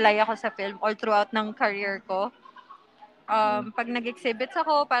 nag-rely ako sa film all throughout ng career ko. Mm. Pag nag-exhibits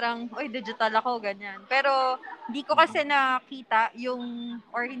ako, parang, oy, digital ako, ganyan. Pero, hindi ko Mm. kasi nakita yung,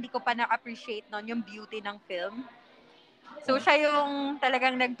 or hindi ko pa na-appreciate nun, yung beauty ng film. So, Mm. siya yung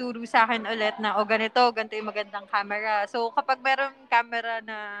talagang nagturo sa akin ulit na, ganito yung magandang camera. So, kapag meron camera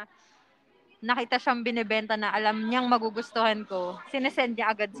na nakita siyang binibenta na alam niyang magugustuhan ko, sinesend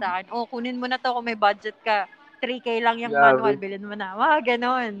niya agad sa Mm. akin, kunin mo na to kung may budget ka. 3K lang yung manual, Grabe. bilhin mo na. Mga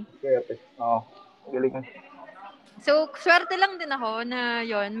ganon. Swerte. Oo. Galing yun. So, swerte lang din ako na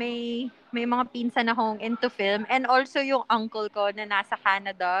yon may mga pinsan akong into film and also yung uncle ko na nasa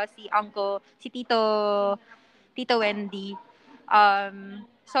Canada, si Tito Wendy.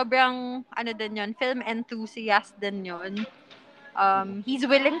 Sobrang ano din yon, film enthusiast din yon. Mm. He's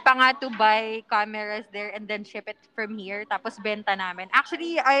willing pa nga to buy cameras there and then ship it from here tapos benta namin.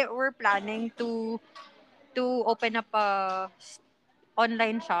 Actually, we're planning to open up a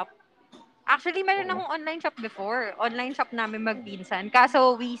online shop. Actually, meron Oo. akong online shop before. Online shop namin magpinsan.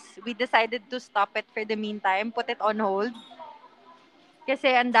 Kaso we decided to stop it for the meantime, put it on hold.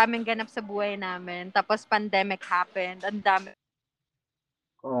 Kasi ang daming ganap sa buhay namin. Tapos pandemic happened. Ang dami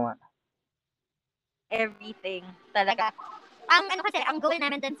Oo nga. everything talaga. Ang ano kasi, ang goal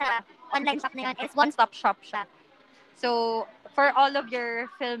namin dun sa online shop na yun is one-stop shop siya. So, for all of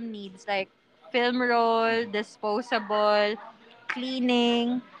your film needs, like film roll, Mm. disposable,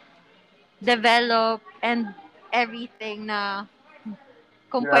 cleaning, develop, and everything na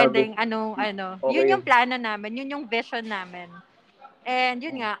kung Grabe. pwedeng anong ano. Okay Yun yun. yung plano namin, yun yung vision namin. And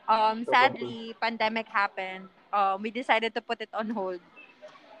yun Mm. nga, Sobrang cool. sadly, pandemic happened. We decided to put it on hold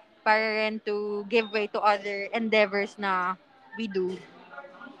para rin to give way to other endeavors na we do.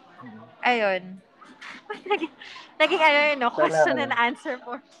 Mm. Ayun. naging, naging ano yun, no? Sana Question ano, and answer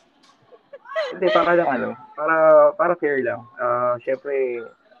for. hindi para lang ano, para fair lang. Siyempre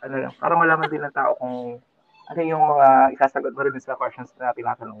ano lang, para malaman din ng tao kung ano yung mga isasagot mo rin sa questions na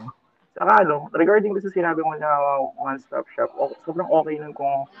tinatanong mo. Saka ano, regarding dun sa sinabi mo na one-stop shop, sobrang okay nun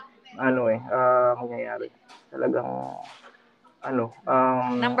kung ano mangyayari. Talagang ano,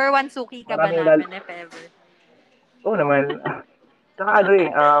 Number one suki ka ba maraming namin if ever? oo naman. Saka ano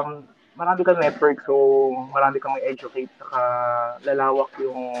marami kang network so marami kang ma-educate saka lalawak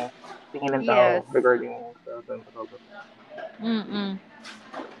yung tingin ng Yes. tao regarding sa film photography. Mm-mm.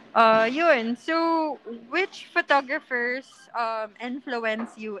 Yun. So, which photographers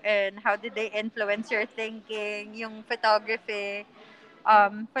influence you and how did they influence your thinking, yung photographing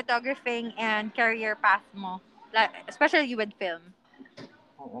and career path mo? Like, especially with film.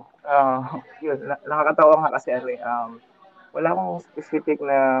 Oo. Yun nakakatawa nga kasi wala akong specific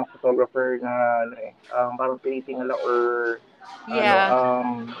na photographer na parang tinitingnan lang or ano, Yeah.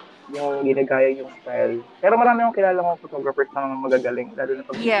 yung ginagaya yung style. Pero marami akong kilala mga photographers na magagaling lalo na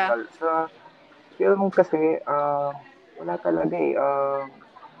 'pag Yeah. digital. Sa film kasi, wala talaga,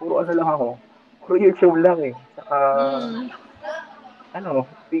 puro ano lang ako, puro YouTube lang, Saka Mm. ano,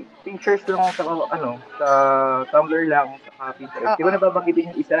 pictures lang sa sa Tumblr lang saka Pinterest. 'Di ko Oo. na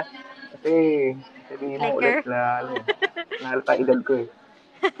babanggitin yung isa kasi sasabihin mo ulit Flickr. na nahalata edad ko, eh.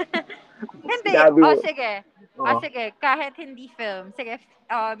 Hindi. Sinabi O mo sige. O oo, sige. Kahit hindi film. Sige.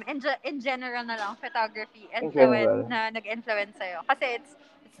 In general na lang, photography in influence general. na nag-influence sa'yo. Kasi it's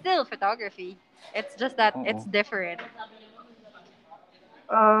still photography. It's just that it's Mm. different.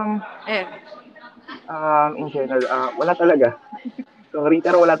 Um, Eh, in general, wala talaga. Sorry,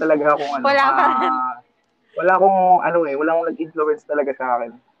 pero wala talaga akong wala pa rin. wala akong wala akong nag-influence talaga sa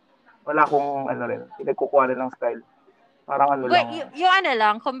akin. Wala akong rin, pinagkukuhanan ng style. Parang ano But lang, yung ano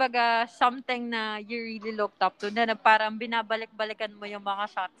lang, kumbaga something na you really looked up to na parang binabalik-balikan mo yung mga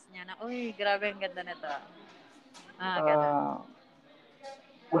shots niya na, uy, grabe ang ganda nito. Ganun. ah,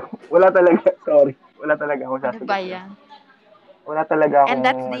 wala talaga, sorry. Wala talaga akong Ano ba sasagot do'n. yan? Wala talaga And akong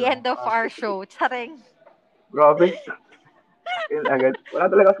that's the end of our specific. show. Charing. Grabe, yun agad. Wala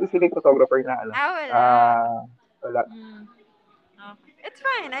talaga akong specific photographer na Wala. wala. Mm. Okay. It's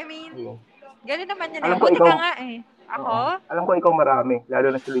fine. I mean, Ayun. ganun naman yun eh. Alam ko Buti ikaw ka nga eh. oo. Ako? Alam ko ikaw marami, lalo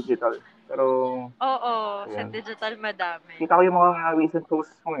na sa digital. Pero, Oo, sa ayan. digital madami. Kita ko yung mga recent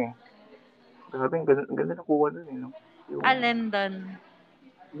posts mo eh. Grabe, ang ganda ng kuha dun eh, no? Yung, Alin dun?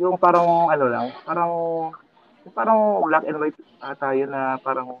 yung parang ano lang, parang black and white ata yun na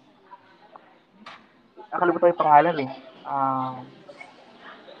parang, nakalimutan ko yung pangalan eh.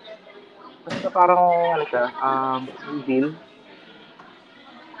 Basta parang, ano siya, reveal.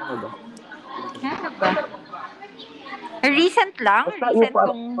 Ano ba? Hindi ko Ano maalala. ba? Recent lang? Basta yung Recent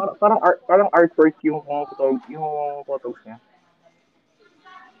kung... parang artwork yung photos niya.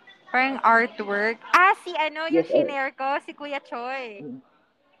 Parang artwork. Ah, si ano, yung Yes, shinare ko, si Kuya Choi. mm.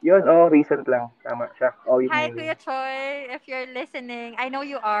 Yun, oh, recent lang. Tama siya. Oh, yun Hi, yun yun. Kuya Choi. If you're listening, I know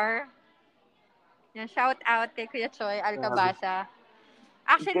you are. Yan, shout out kay Kuya Choi Grabe. Alcabasa. Ang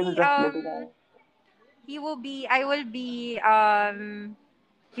Actually, ganda, ganda na. he will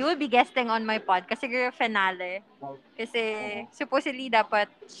be guesting on my podcast. Siguro finale. Nice. Kasi Oo. supposedly dapat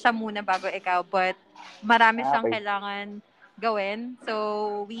siya muna bago ikaw. But marami siyang Okay. kailangan gawin. So,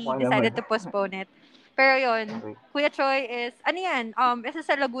 we Oo decided naman. to postpone it. Pero yun, Okay. Kuya Choi is, ano yan, isa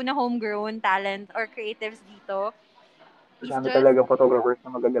sa Laguna homegrown talent or creatives dito. He's Dami just talagang photographers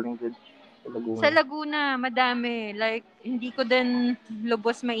na magagaling din sa sa Laguna. Laguna, madami. Like, hindi ko din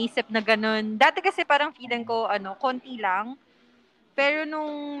lubos maisip na ganun. Dati kasi parang feeling Oo. ko, konti lang. Pero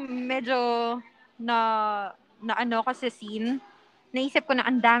nung medyo na, na ano kasi scene, naisip ko na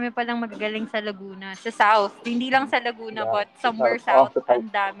ang dami palang magagaling sa Laguna. Sa South. Hindi lang sa Laguna, Yeah, but sa somewhere South. Oh, South, sa South.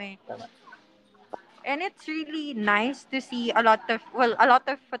 ang dami. Tama. And it's really nice to see a lot of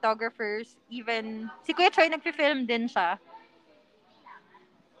photographers, even, si Kuya Choi nagfi-film din siya.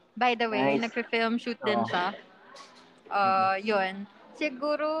 By the way, Nice. nagfi-film shoot din Oo. siya. Mm-mm. Yun.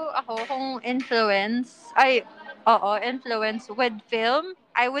 Siguro ako kung influence, ay, oo, influence with film,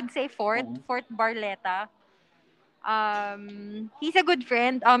 I would say Mm-mm. Fort Barletta. He's a good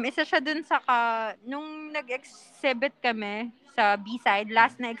friend. Isa siya dun sa nung nag-exhibit kami sa B-side,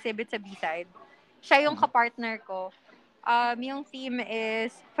 last na exhibit sa B-side, siya yung Mm-mm. kapartner ko. Yung theme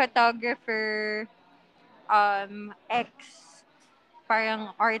is photographer, ex,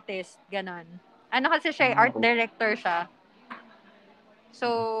 parang artist, ganon. Ano kasi siya, art Okay. director siya. Mm-mm. So,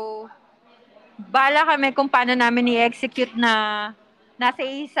 bala kami kung paano namin i-execute na nasa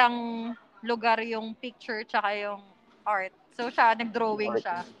isang lugar yung picture tsaka yung art. So, siya, Yung nag-drawing art.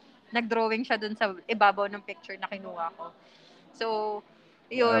 siya. Nag-drawing siya dun sa ibabaw ng picture na kinuha ko. So,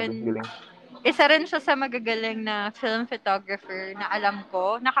 Grabe. yun. Galing. Isa rin siya sa magagaling na film photographer na alam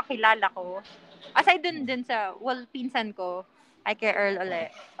ko, nakakilala ko. Aside dun Mm-mm. din sa, well, pinsan ko, ay kay Earl uli.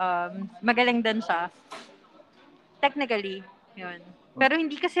 Magaling din siya. Technically, yun. Pero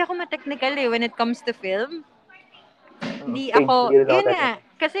hindi kasi ako ma-technical eh when it comes to film. Mm-mm. Hindi Same. ako, Hindi rin ako yun nga,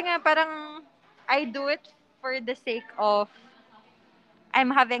 technical. kasi nga parang I do it for the sake of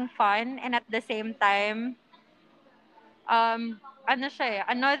I'm having fun and at the same time, ano siya eh,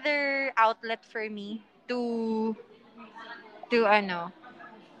 another outlet for me to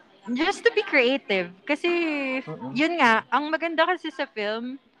just to be creative. Kasi, Mm-mm. yun nga, ang maganda kasi sa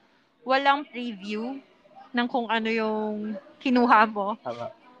film, walang preview ng kung ano yung kinuha mo.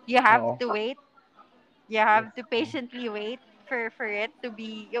 Tama. You have Oo. to wait. You Yes. have to patiently wait for it to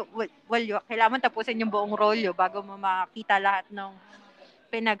be, kailangan mo tapusin yung buong rolyo bago mo makita lahat ng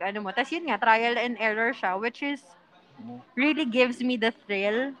pinag-ano mo. Tapos yun nga, trial and error siya, which is Mm-mm. really gives me the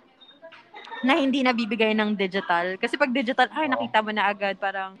thrill na hindi nabibigay ng digital. Kasi pag digital, ay, Oo. nakita mo na agad,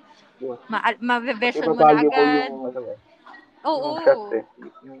 parang Yes. Mas ma-vision mo na iba-valuable agad. yung ano eh. Yung shots Oo. eh.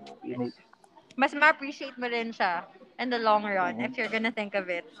 Yung unit. Mas ma-appreciate mo rin siya in the long run Mm-mm. if you're gonna think of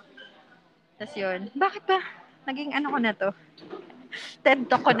it. Tapos yun, bakit ba? Naging ano ko na to? TED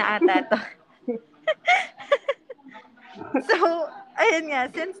Talk ko na ata to. So, ayun nga,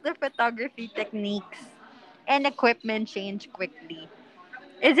 since the photography techniques and equipment change quickly,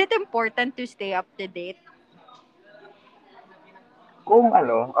 is it important to stay up to date? Kung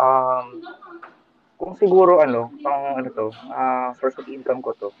ano, kung siguro ano, pang ano 'to, source of income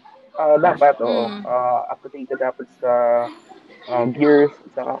ko 'to, dapat, oo. Mm. Up to date ka dapat sa, gears,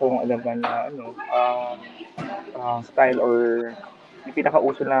 saka kung ano man na ano, style or yung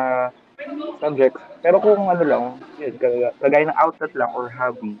pinakauso na subjects. Pero kung ano lang, yun, kagaya ng outlet lang or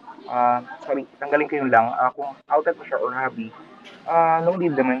hobby, sorry, tanggalin ko yun lang, kung outlet mo siya or hobby, no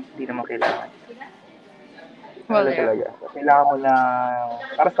need naman, hindi naman kailangan. Ano Well, lang yeah. talaga, kailangan mo na,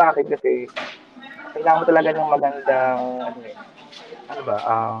 para sa akin kasi, kailangan mo talaga ng magandang, ano eh, ano ba,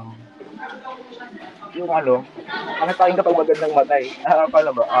 yung ano, pangit pa rin kapag magandang mata eh.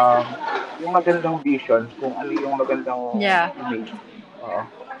 Paano ba? Yung magandang vision, kung ano yung magandang Yeah. image. Oo.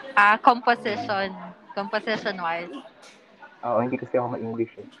 Yun. Composition. Composition wise. Oo, hindi kasi ako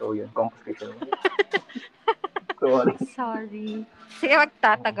ma-English, eh. So yun, composition lang. Sorry. Sorry. Sige, Oo.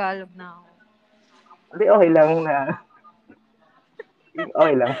 magtatagalog na ako. Hindi, okey lang na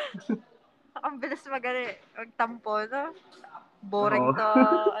okey lang. Ang bilis magtampo, no? Boring Oo. to,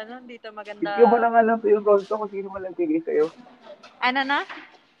 ano, hindi to Bigyan mo maganda. na nga ng film roll 'to kung sino man nagbigay sa'yo. Ano na?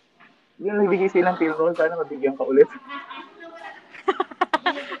 Yung nagbigay sa'yo ng film roll sana mabigyan ka ulit.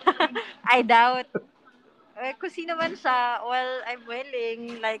 I doubt. Kung sino man siya, well, I'm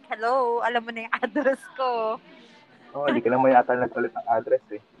willing. Like, hello, alam mo na yung address ko. Oo, di ka naman yata nagpalit ng address,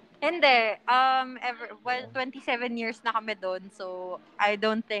 eh. Hindi. Well, 27 years na kami doon. So, I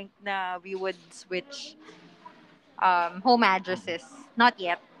don't think na we would switch home Mm, addresses. Not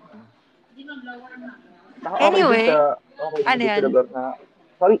yet. mm. Saka okey din sa Anyway, okey naman ano din sa yan? lugar na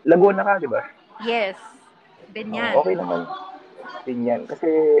sorry, Laguna ka, 'di ba? Yes. Oo, Binyan. okey naman din 'yan. Kasi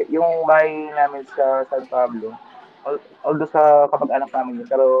yung bahay namin sa San Pablo, although sa kamag-anak namin yun,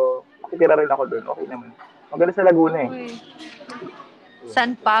 pero nakitira rin ako dun, okey naman. Maganda sa Laguna, eh. Uy. Ayun,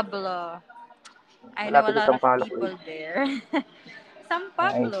 San Pablo. I know a malapit sa lot of Sampaloc people Lake. there. San Nice.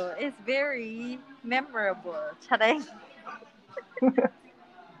 Pablo is very memorable. Charing.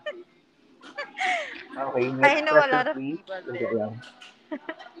 Okey, I next know a question lot of please. people Joke there. lang.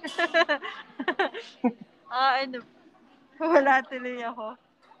 Ano? Wala tuloy ako.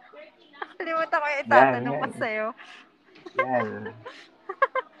 Kalimutan ko yung 'Yan, itatanong ko 'yan, sa'yo. 'yan.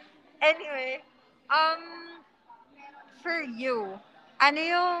 Anyway, for you, ano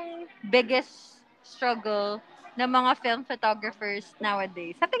yung biggest struggle ng mga film photographers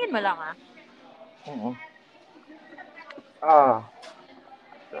nowadays? Sa tingin mo lang ah. Mm. Ah,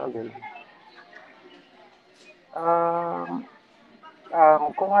 struggle. Um,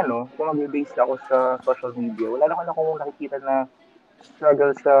 kung ano, kung magbe-base ako sa social media, wala naman akong nakikita na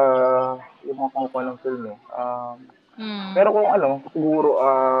struggle sa yung mga kumukuha ng film, eh. Hmm. Pero kung ano, siguro,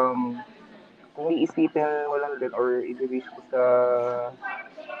 kung iisipin mo lang din or i-base ko sa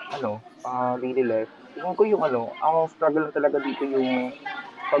ano, daily life, tingin ko yung ano, ang struggle na talaga dito yung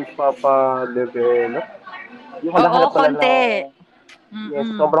pagpapa-develop, yung Oo, maghahanap pala konti. ng yes,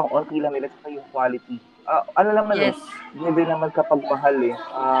 Mm-mm. sobrang onti lang nila saka yung quality. Ano naman, eh, Yes. given naman kapag mahal, eh,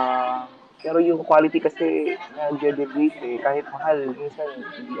 pero yung quality kasi nagde-degrade, eh, kahit mahal minsan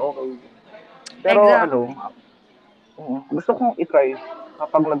hindi okey. Pero ano, Exactly. gusto kong i-try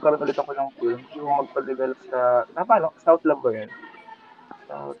kapag nagkaroon ulit ako ng film, yung magpa-develop sa tama 'no, South Lab ba yun?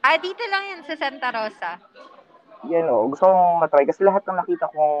 South Ah, dito lang yun sa Santa Rosa. yan, oo, gusto kong ma-try kasi lahat ng nakita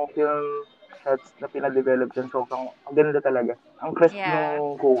kong film shots na pina-develop diyan sobrang ang ganda talaga. Ang crisp Yeah.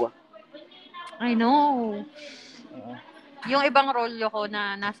 nung kuha. I know. Mm, Yung ibang rolyo ko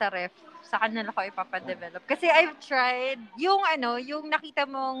na nasa ref, sa kanila ko mm. ipapadevelop. Kasi I've tried, yung ano, yung nakita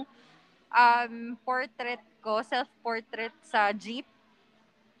mong portrait ko, self-portrait sa jeep,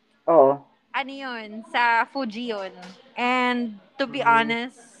 Oo. ano yun, sa Fuji yun. And to be Hmm,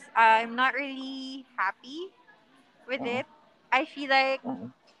 honest, I'm not really happy with mm, it. I feel like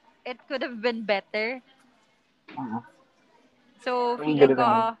mm, it could have been better. mm. So, May feeling gano'n ko,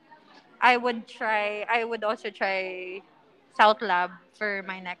 naman. I would also try South Lab for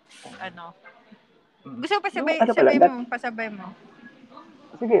my next, Mm, ano. mm. Gusto ko Yung ano pala, pasabay mo.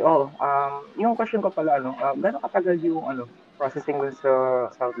 sige, oo, yung question ko pala ano, gaano katagal yung ano, processing dun sa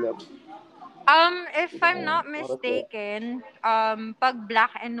South Lab? If I'm Ilang not oras kaya? mistaken, pag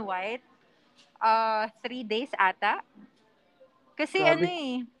black and white, 3 days ata. Grabe.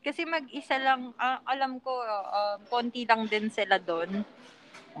 Kasi mag-isa lang, alam ko, konti lang din sila doon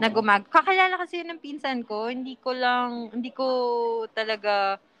na Mm, kakilala kasi yun ng pinsan ko, hindi ko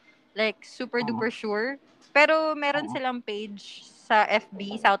talaga, like, super mm, duper sure. Pero meron mm, silang page sa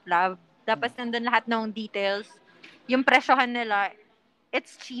FB, South Lab. Tapos mm, nandun lahat ng details. Yung presyohan nila,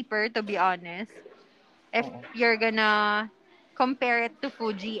 it's cheaper to be honest. If mm, you're gonna compare it to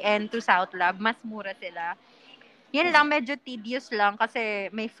Fuji and to South Lab, mas mura sila. Yun mm, lang, medyo tedious lang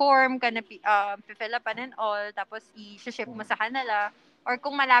kasi may form ka na fill upan and all, tapos i-ship mo mm, sa kanila. Or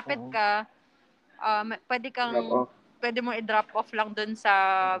kung malapit mm. ka, Drop off. pwede mo i-drop off lang dun sa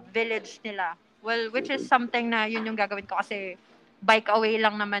Mm, village nila. Well, which is village. something na yun yung gagawin ko kasi bike away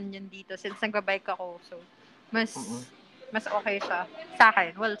lang naman yun dito since nagba-bike ako. So, mas Mm, mas okay siya. Sa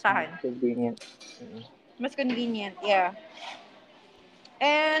akin. Well, sa akin. mas convenient. Mm. Mas convenient, yeah.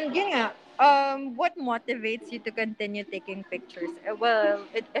 And yun nga, what motivates you to continue taking pictures? Well,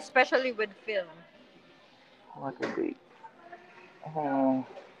 especially with film. Motivate. Hmm,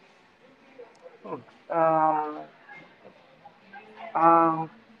 um, um,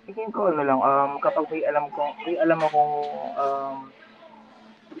 tingin ko ano lang, kapag may alam akong,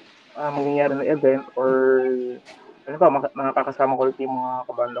 mangyayari na event or ano ba, makakasama ko ulit yung mga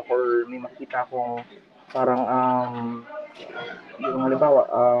kabanda ko or may makikita akong parang, yung halimbawa,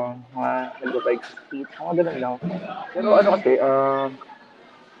 mga nagba-bike sa street, mga gano'n lang. Pero ano Mm. kasi,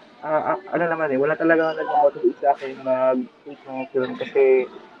 ano naman, wala talagang nagmo-motivate sa'kin mag-take ng film kasi,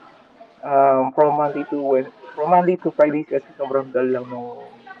 from Monday to Fridays kasi sobrang dull lang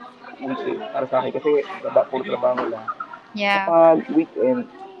nung weekdays para sa'kin kasi puro trabaho lang. Yeah. Kapag weekend,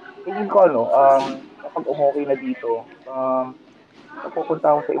 tingin ko kapag umokey na dito, napupunta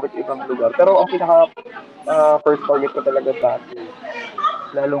ako sa iba't ibang lugar. Pero ang first target ko talaga dati,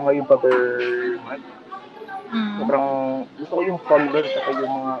 lalo ngayong pa month, Mm. sobrang gusto ko yung fog dun tsaka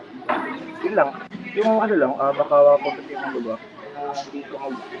yung mga iba. Yun lang. Yung ano lang, makapunta sa ibang lugar. Yung hindi ka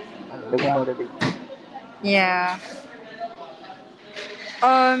nagmo-motivate. Yeah.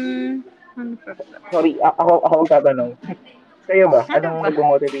 Um, ano pa ba? Sorry, ako magtatanong. Sa'yo ba? Ano Anong ba?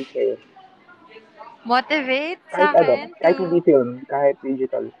 nagmo-motivate sa'yo? Motivate Kahit sa ano, akin kahit hindi to film, kahit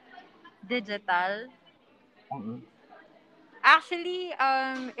digital. digital. Mm-mm. Actually,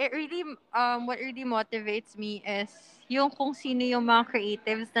 what really motivates me is yung kung sino yung mga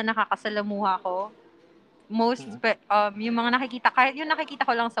creatives na nakakasalamuha ko. Mm-mm. Yung mga nakikita, kahit yung nakikita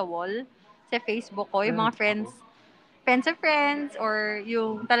ko lang sa wall, sa Facebook ko, yung mga Okay. friends of friends, or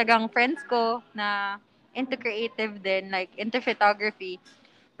yung Mm-mm. talagang friends ko na into creative din, like into photography.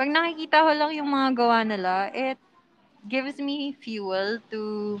 Pag nakikita ko lang yung mga gawa nila, it gives me fuel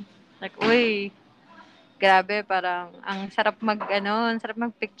to, like, uy, grabe, parang ang sarap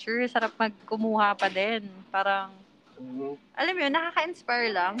mag-picture, sarap magkumuha pa din. Parang, Mm-mm. alam mo yun, nakaka-inspire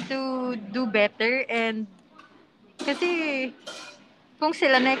lang to do better. And kasi kung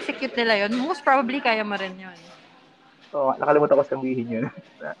sila na-execute nila yun, most probably kaya mo rin yun. Oo, nakalimutan ko sabihin yun.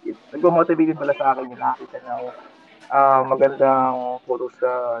 Nagmo-motivate din pala sa akin yung nakakita na ako magandang photos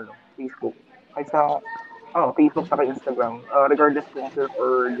sa Facebook. Kahit Facebook saka Instagram, regardless kung film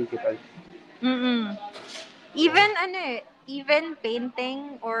or digital. Mm-mm. Mm. Even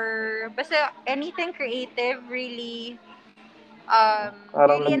painting or basta anything creative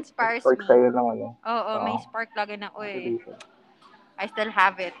Parang really inspires nag-spark me. sa'yo ng Oo, may spark lagi na, uy, motivation. I still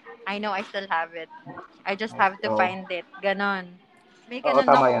have it. I know I still have it. I just Yes, have to oo. find it. Ganon. May Oo, ganon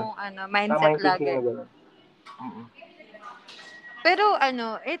tama yan. akong Tama mindset yung thinking lagi. na gano'n. Mm. Pero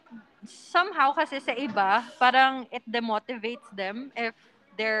it somehow kasi sa iba, parang it demotivates them if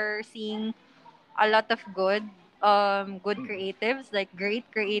they're seeing a lot of good Mm. creatives, like great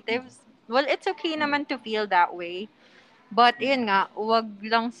Mm. creatives. Well, it's okay Mm. naman to feel that way. But Mm. yun nga, wag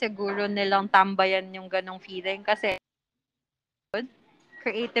lang siguro nilang tambayan yung ganong feeling kasi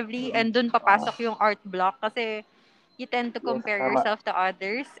creatively, Mm. and dun Oo. papasok yung art block kasi you tend to Yes, compare tama. yourself to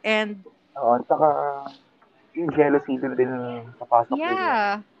others. And Oo, tsaka yung jealousy din papasok din yan.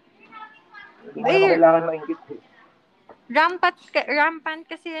 yeah, Hindi mo naman ay, kailangan maingit eh. rampant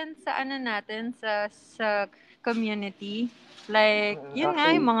kasi yan sa ano natin, sa community. Like, Mm, yun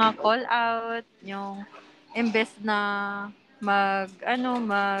nga, yung actually, mga call out, yung imbes na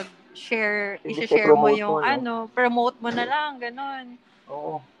mag-share, imbes i-share mo i-promote mo, yung no? promote mo na lang, ganon.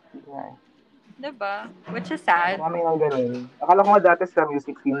 Oo, yun nga eh. 'Di ba? Which is sad. Marami nga ganun. Akala ko nga dati sa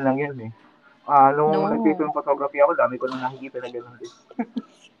music scene lang yun eh. Nung No. nag-film photography ako, dami ko nang nakikita na ganun din.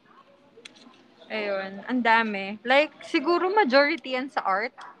 Ayun, ang dami. Like, siguro majority yan sa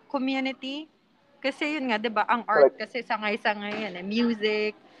art community. Kasi yun nga, 'di ba, ang art Correct. kasi sangay-sangay yan,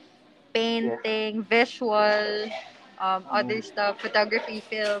 music, Yes. painting, visual, Mm. other stuff, photography,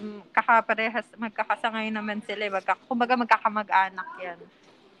 film, magkakasangay naman sila, kumbaga magkakamag-anak yan.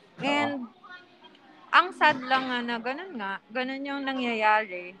 Oo. And ang sad lang nga, ganun yung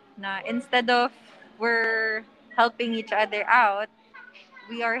nangyayari, na instead of we're helping each other out,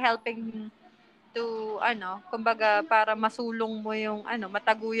 we are helping to kumbaga para masulong mo yung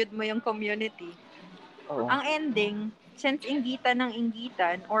mataguyod mo yung community. Oo. Ang ending, since inggitan ng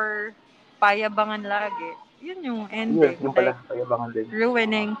inggitan or payabangan lagi, yun yung Yun, ending. yung pala, Like payabangan din.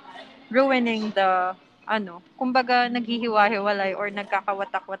 ruining the kumbaga naghihiwa-hiwalay or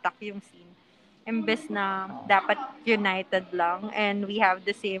nagkakawatak-watak yung scene. Imbes na Oo. dapat united lang, and we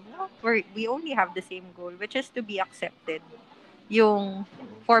only have the same goal, which is to be accepted. Yung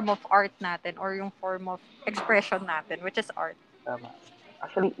Mm. form of art natin or yung form of expression natin, which is art. Tama.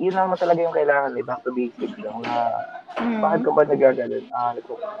 Actually, yun naman talaga yung kailangan eh, back to basics lang na kung bakit Mm. ka ba nagaganon,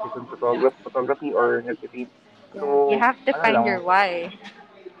 photography or nagpe-paint. So, Yeah. You have to ano find lang, your why.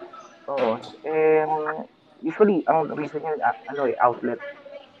 oo. Usually, ang reason yun, outlet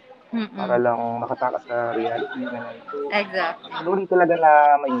para Mm-mm. lang makatakas sa reality, ganun. So, Exactly. slowly talaga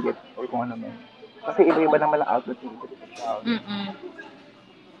na mainggit or kung ano man. Kasi iba-iba naman ang outlet ng iba't ibang tao, di ba? Mm-mm.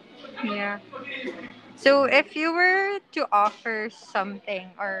 Yeah. So if you were to offer something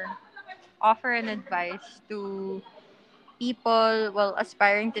or offer an advice to people, well,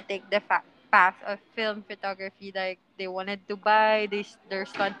 aspiring to take the path of film photography, like they wanted to buy, they're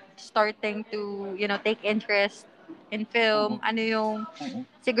starting to, take interest in Mm, film, ano yung mm.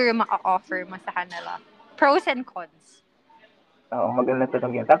 siguro ma-offer mo sa kanila? Pros and cons. Oo, magandang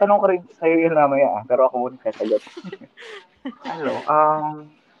tanong yan. Tatanong ko rin sa'yo yun mamaya, pero ako muna sasagot. Ano,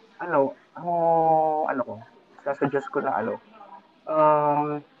 ano, ano ko, sasuggest ko na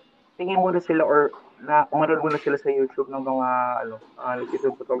um, tingin muna sila or na umaral muna sila sa YouTube ng mga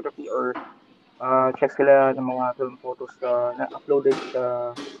nag-film photography or check sila ng mga film photos na uploaded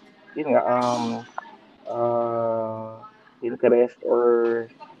sa yun nga Pinterest or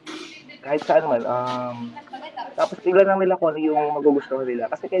kahit saan man tapos tignan lang nila kung ano yung magugustuhan nila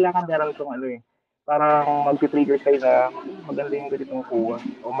kasi kailangan meron kang parang magti-trigger sa'yo na maganda yung ganitong kuha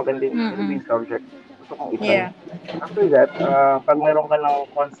o maganda yung ganito Mm-mm. yung subject gusto kong i-try. Yeah. After that, pag meron ka ng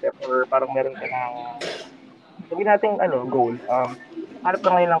concept or parang meron ka ng sabihin natin goal, hanap ka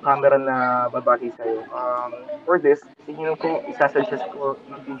ngayon ng camera na babagay sa'yo. For this, tingin ko, isasuggest ko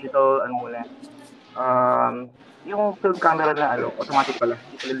mag-digital, muna, yung film camera na automatic pala,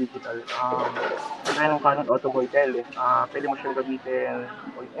 hindi pala digital. Kagaya ng Canon Autoboy Tele, pwede mo siyang gamitin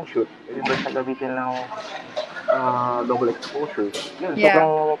point and shoot. Pwede mo siyang gamitin ng double exposure. Yun, Yeah.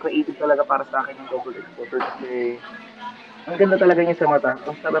 sobrang creative talaga para sa akin yung double exposure kasi ang ganda talaga niya sa mata.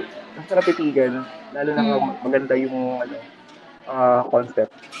 Ang sarap titigan, lalo na kung Mm. maganda yung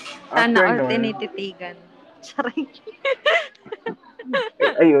concept. Sana After all nun, tinititigan. Charing.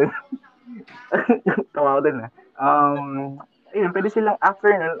 ayun, tawa ko dun ayun, pwede silang after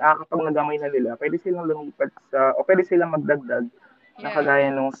nun, kapag nagamay na nila, pwede silang lumipat o pwede silang magdagdag na Yeah. kagaya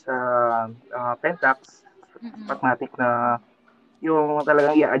nung sa Pentax, Mm-mm. Spotmatic na yung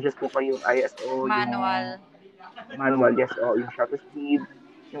talagang i-adjust mo pa yung ISO, yung Manual. manual, yes, o yung shutter speed,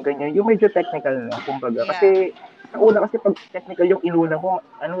 yung ganyan, yung medyo technical na, kumbaga. Yeah. Kasi sa una kasi pag technical yung inuna mo,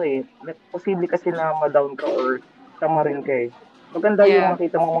 posible kasi na ma-down ka or tamarin ka eh. Maganda yung Yeah.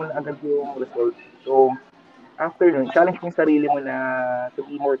 makita mo muna agad yung result. So, after nun, challenge mo yung sarili mo na to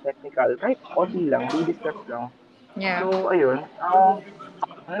be more technical. Kahit konti lang, baby steps lang. Yeah. So, ayun.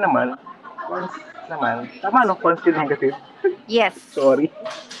 Ano naman, cons naman. Tama, no? Cons yung negative. Yes. Sorry.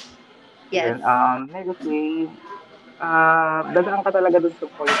 Yes. Ayun. Negative. Dadaan ka talaga dun sa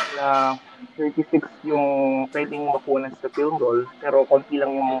point na 36 yung pwedeng makunan sa film roll, pero konti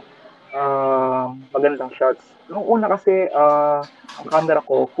lang yung magandang shots. Nung una kasi, ang camera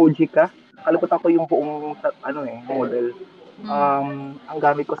ko, Fuji ka. Nakalimutan ko yung buong, model. Mm. Ang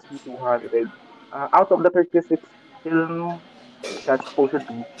gamit ko C200. Out of the 36 film shots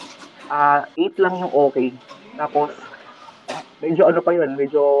supposedly, 8 lang yung okay. Tapos, medyo pa yun,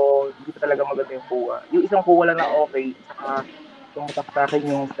 medyo hindi pa talaga maganda yung kuha. Yung isang kuha lang na okay, saka tumatak sa akin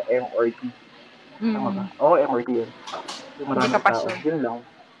yung sa MRT. Tama ba? Mm. Oo, MRT yun. Yung Hindi ka maraming pa tao. sure. Yun lang.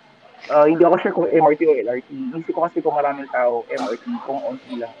 Hindi ako sure kung MRT o LRT. Inisip ko kasi kung maraming tao, MRT. Kung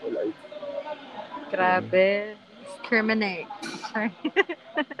onti lang, LRT. Yun. Grabe. Discriminate. Sorry.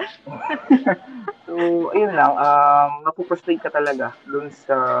 So, ayun lang. Mapuprostrate ka talaga dun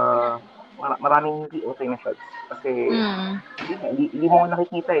sa maraming hindi okay na shots. Kasi, Mm. hindi mo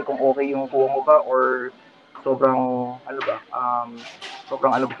nakikita kung okay yung kuha mo ba or sobrang, ba,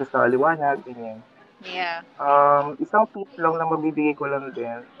 sobrang ba siya sa liwanag, ganyan. Yeah. Isang tip lang na mabibigay ko lang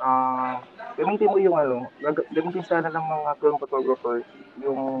din, gamitin mo yung gamitin sana ng mga film photographers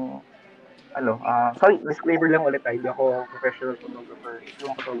yung sorry, disclaimer lang ulit hindi ako professional photographer,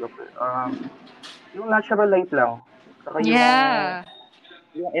 film photographer. Yung natural light lang, saka Yeah.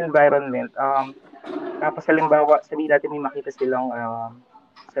 yung environment. Tapos halimbawa, sabihin natin may makita silang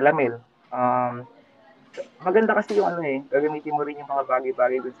salamin. Maganda kasi yung gagamitin mo rin yung mga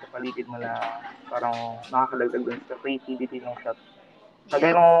bagay-bagay dun sa paligid mo na parang nakakadagdag dun sa creativity ng shot.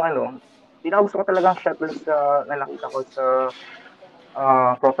 Kagaya Yes. nung pinakagusto ko talagang shot dun sa na nakita ko sa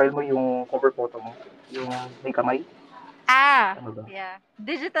profile mo yung cover photo mo. Yung may kamay. Ah. Ano ba? Yeah.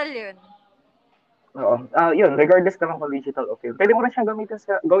 Digital yun. Oo. Yun, regardless naman kung digital o film. Pwede mo rin siyang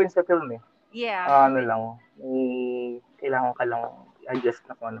gawin sa film eh. Yeah. Ano lang, kailangan ka lang i-adjust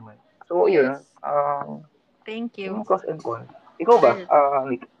na kung ano man. So, yun. Yes. Thank Yung you. pros and cons. Ikaw ba, Well,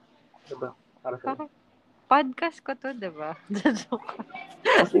 Nick? Ano ba? Para sa'yo? bakit podcast ko to, diba? Joke.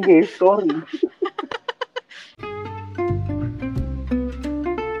 O sige, sorry.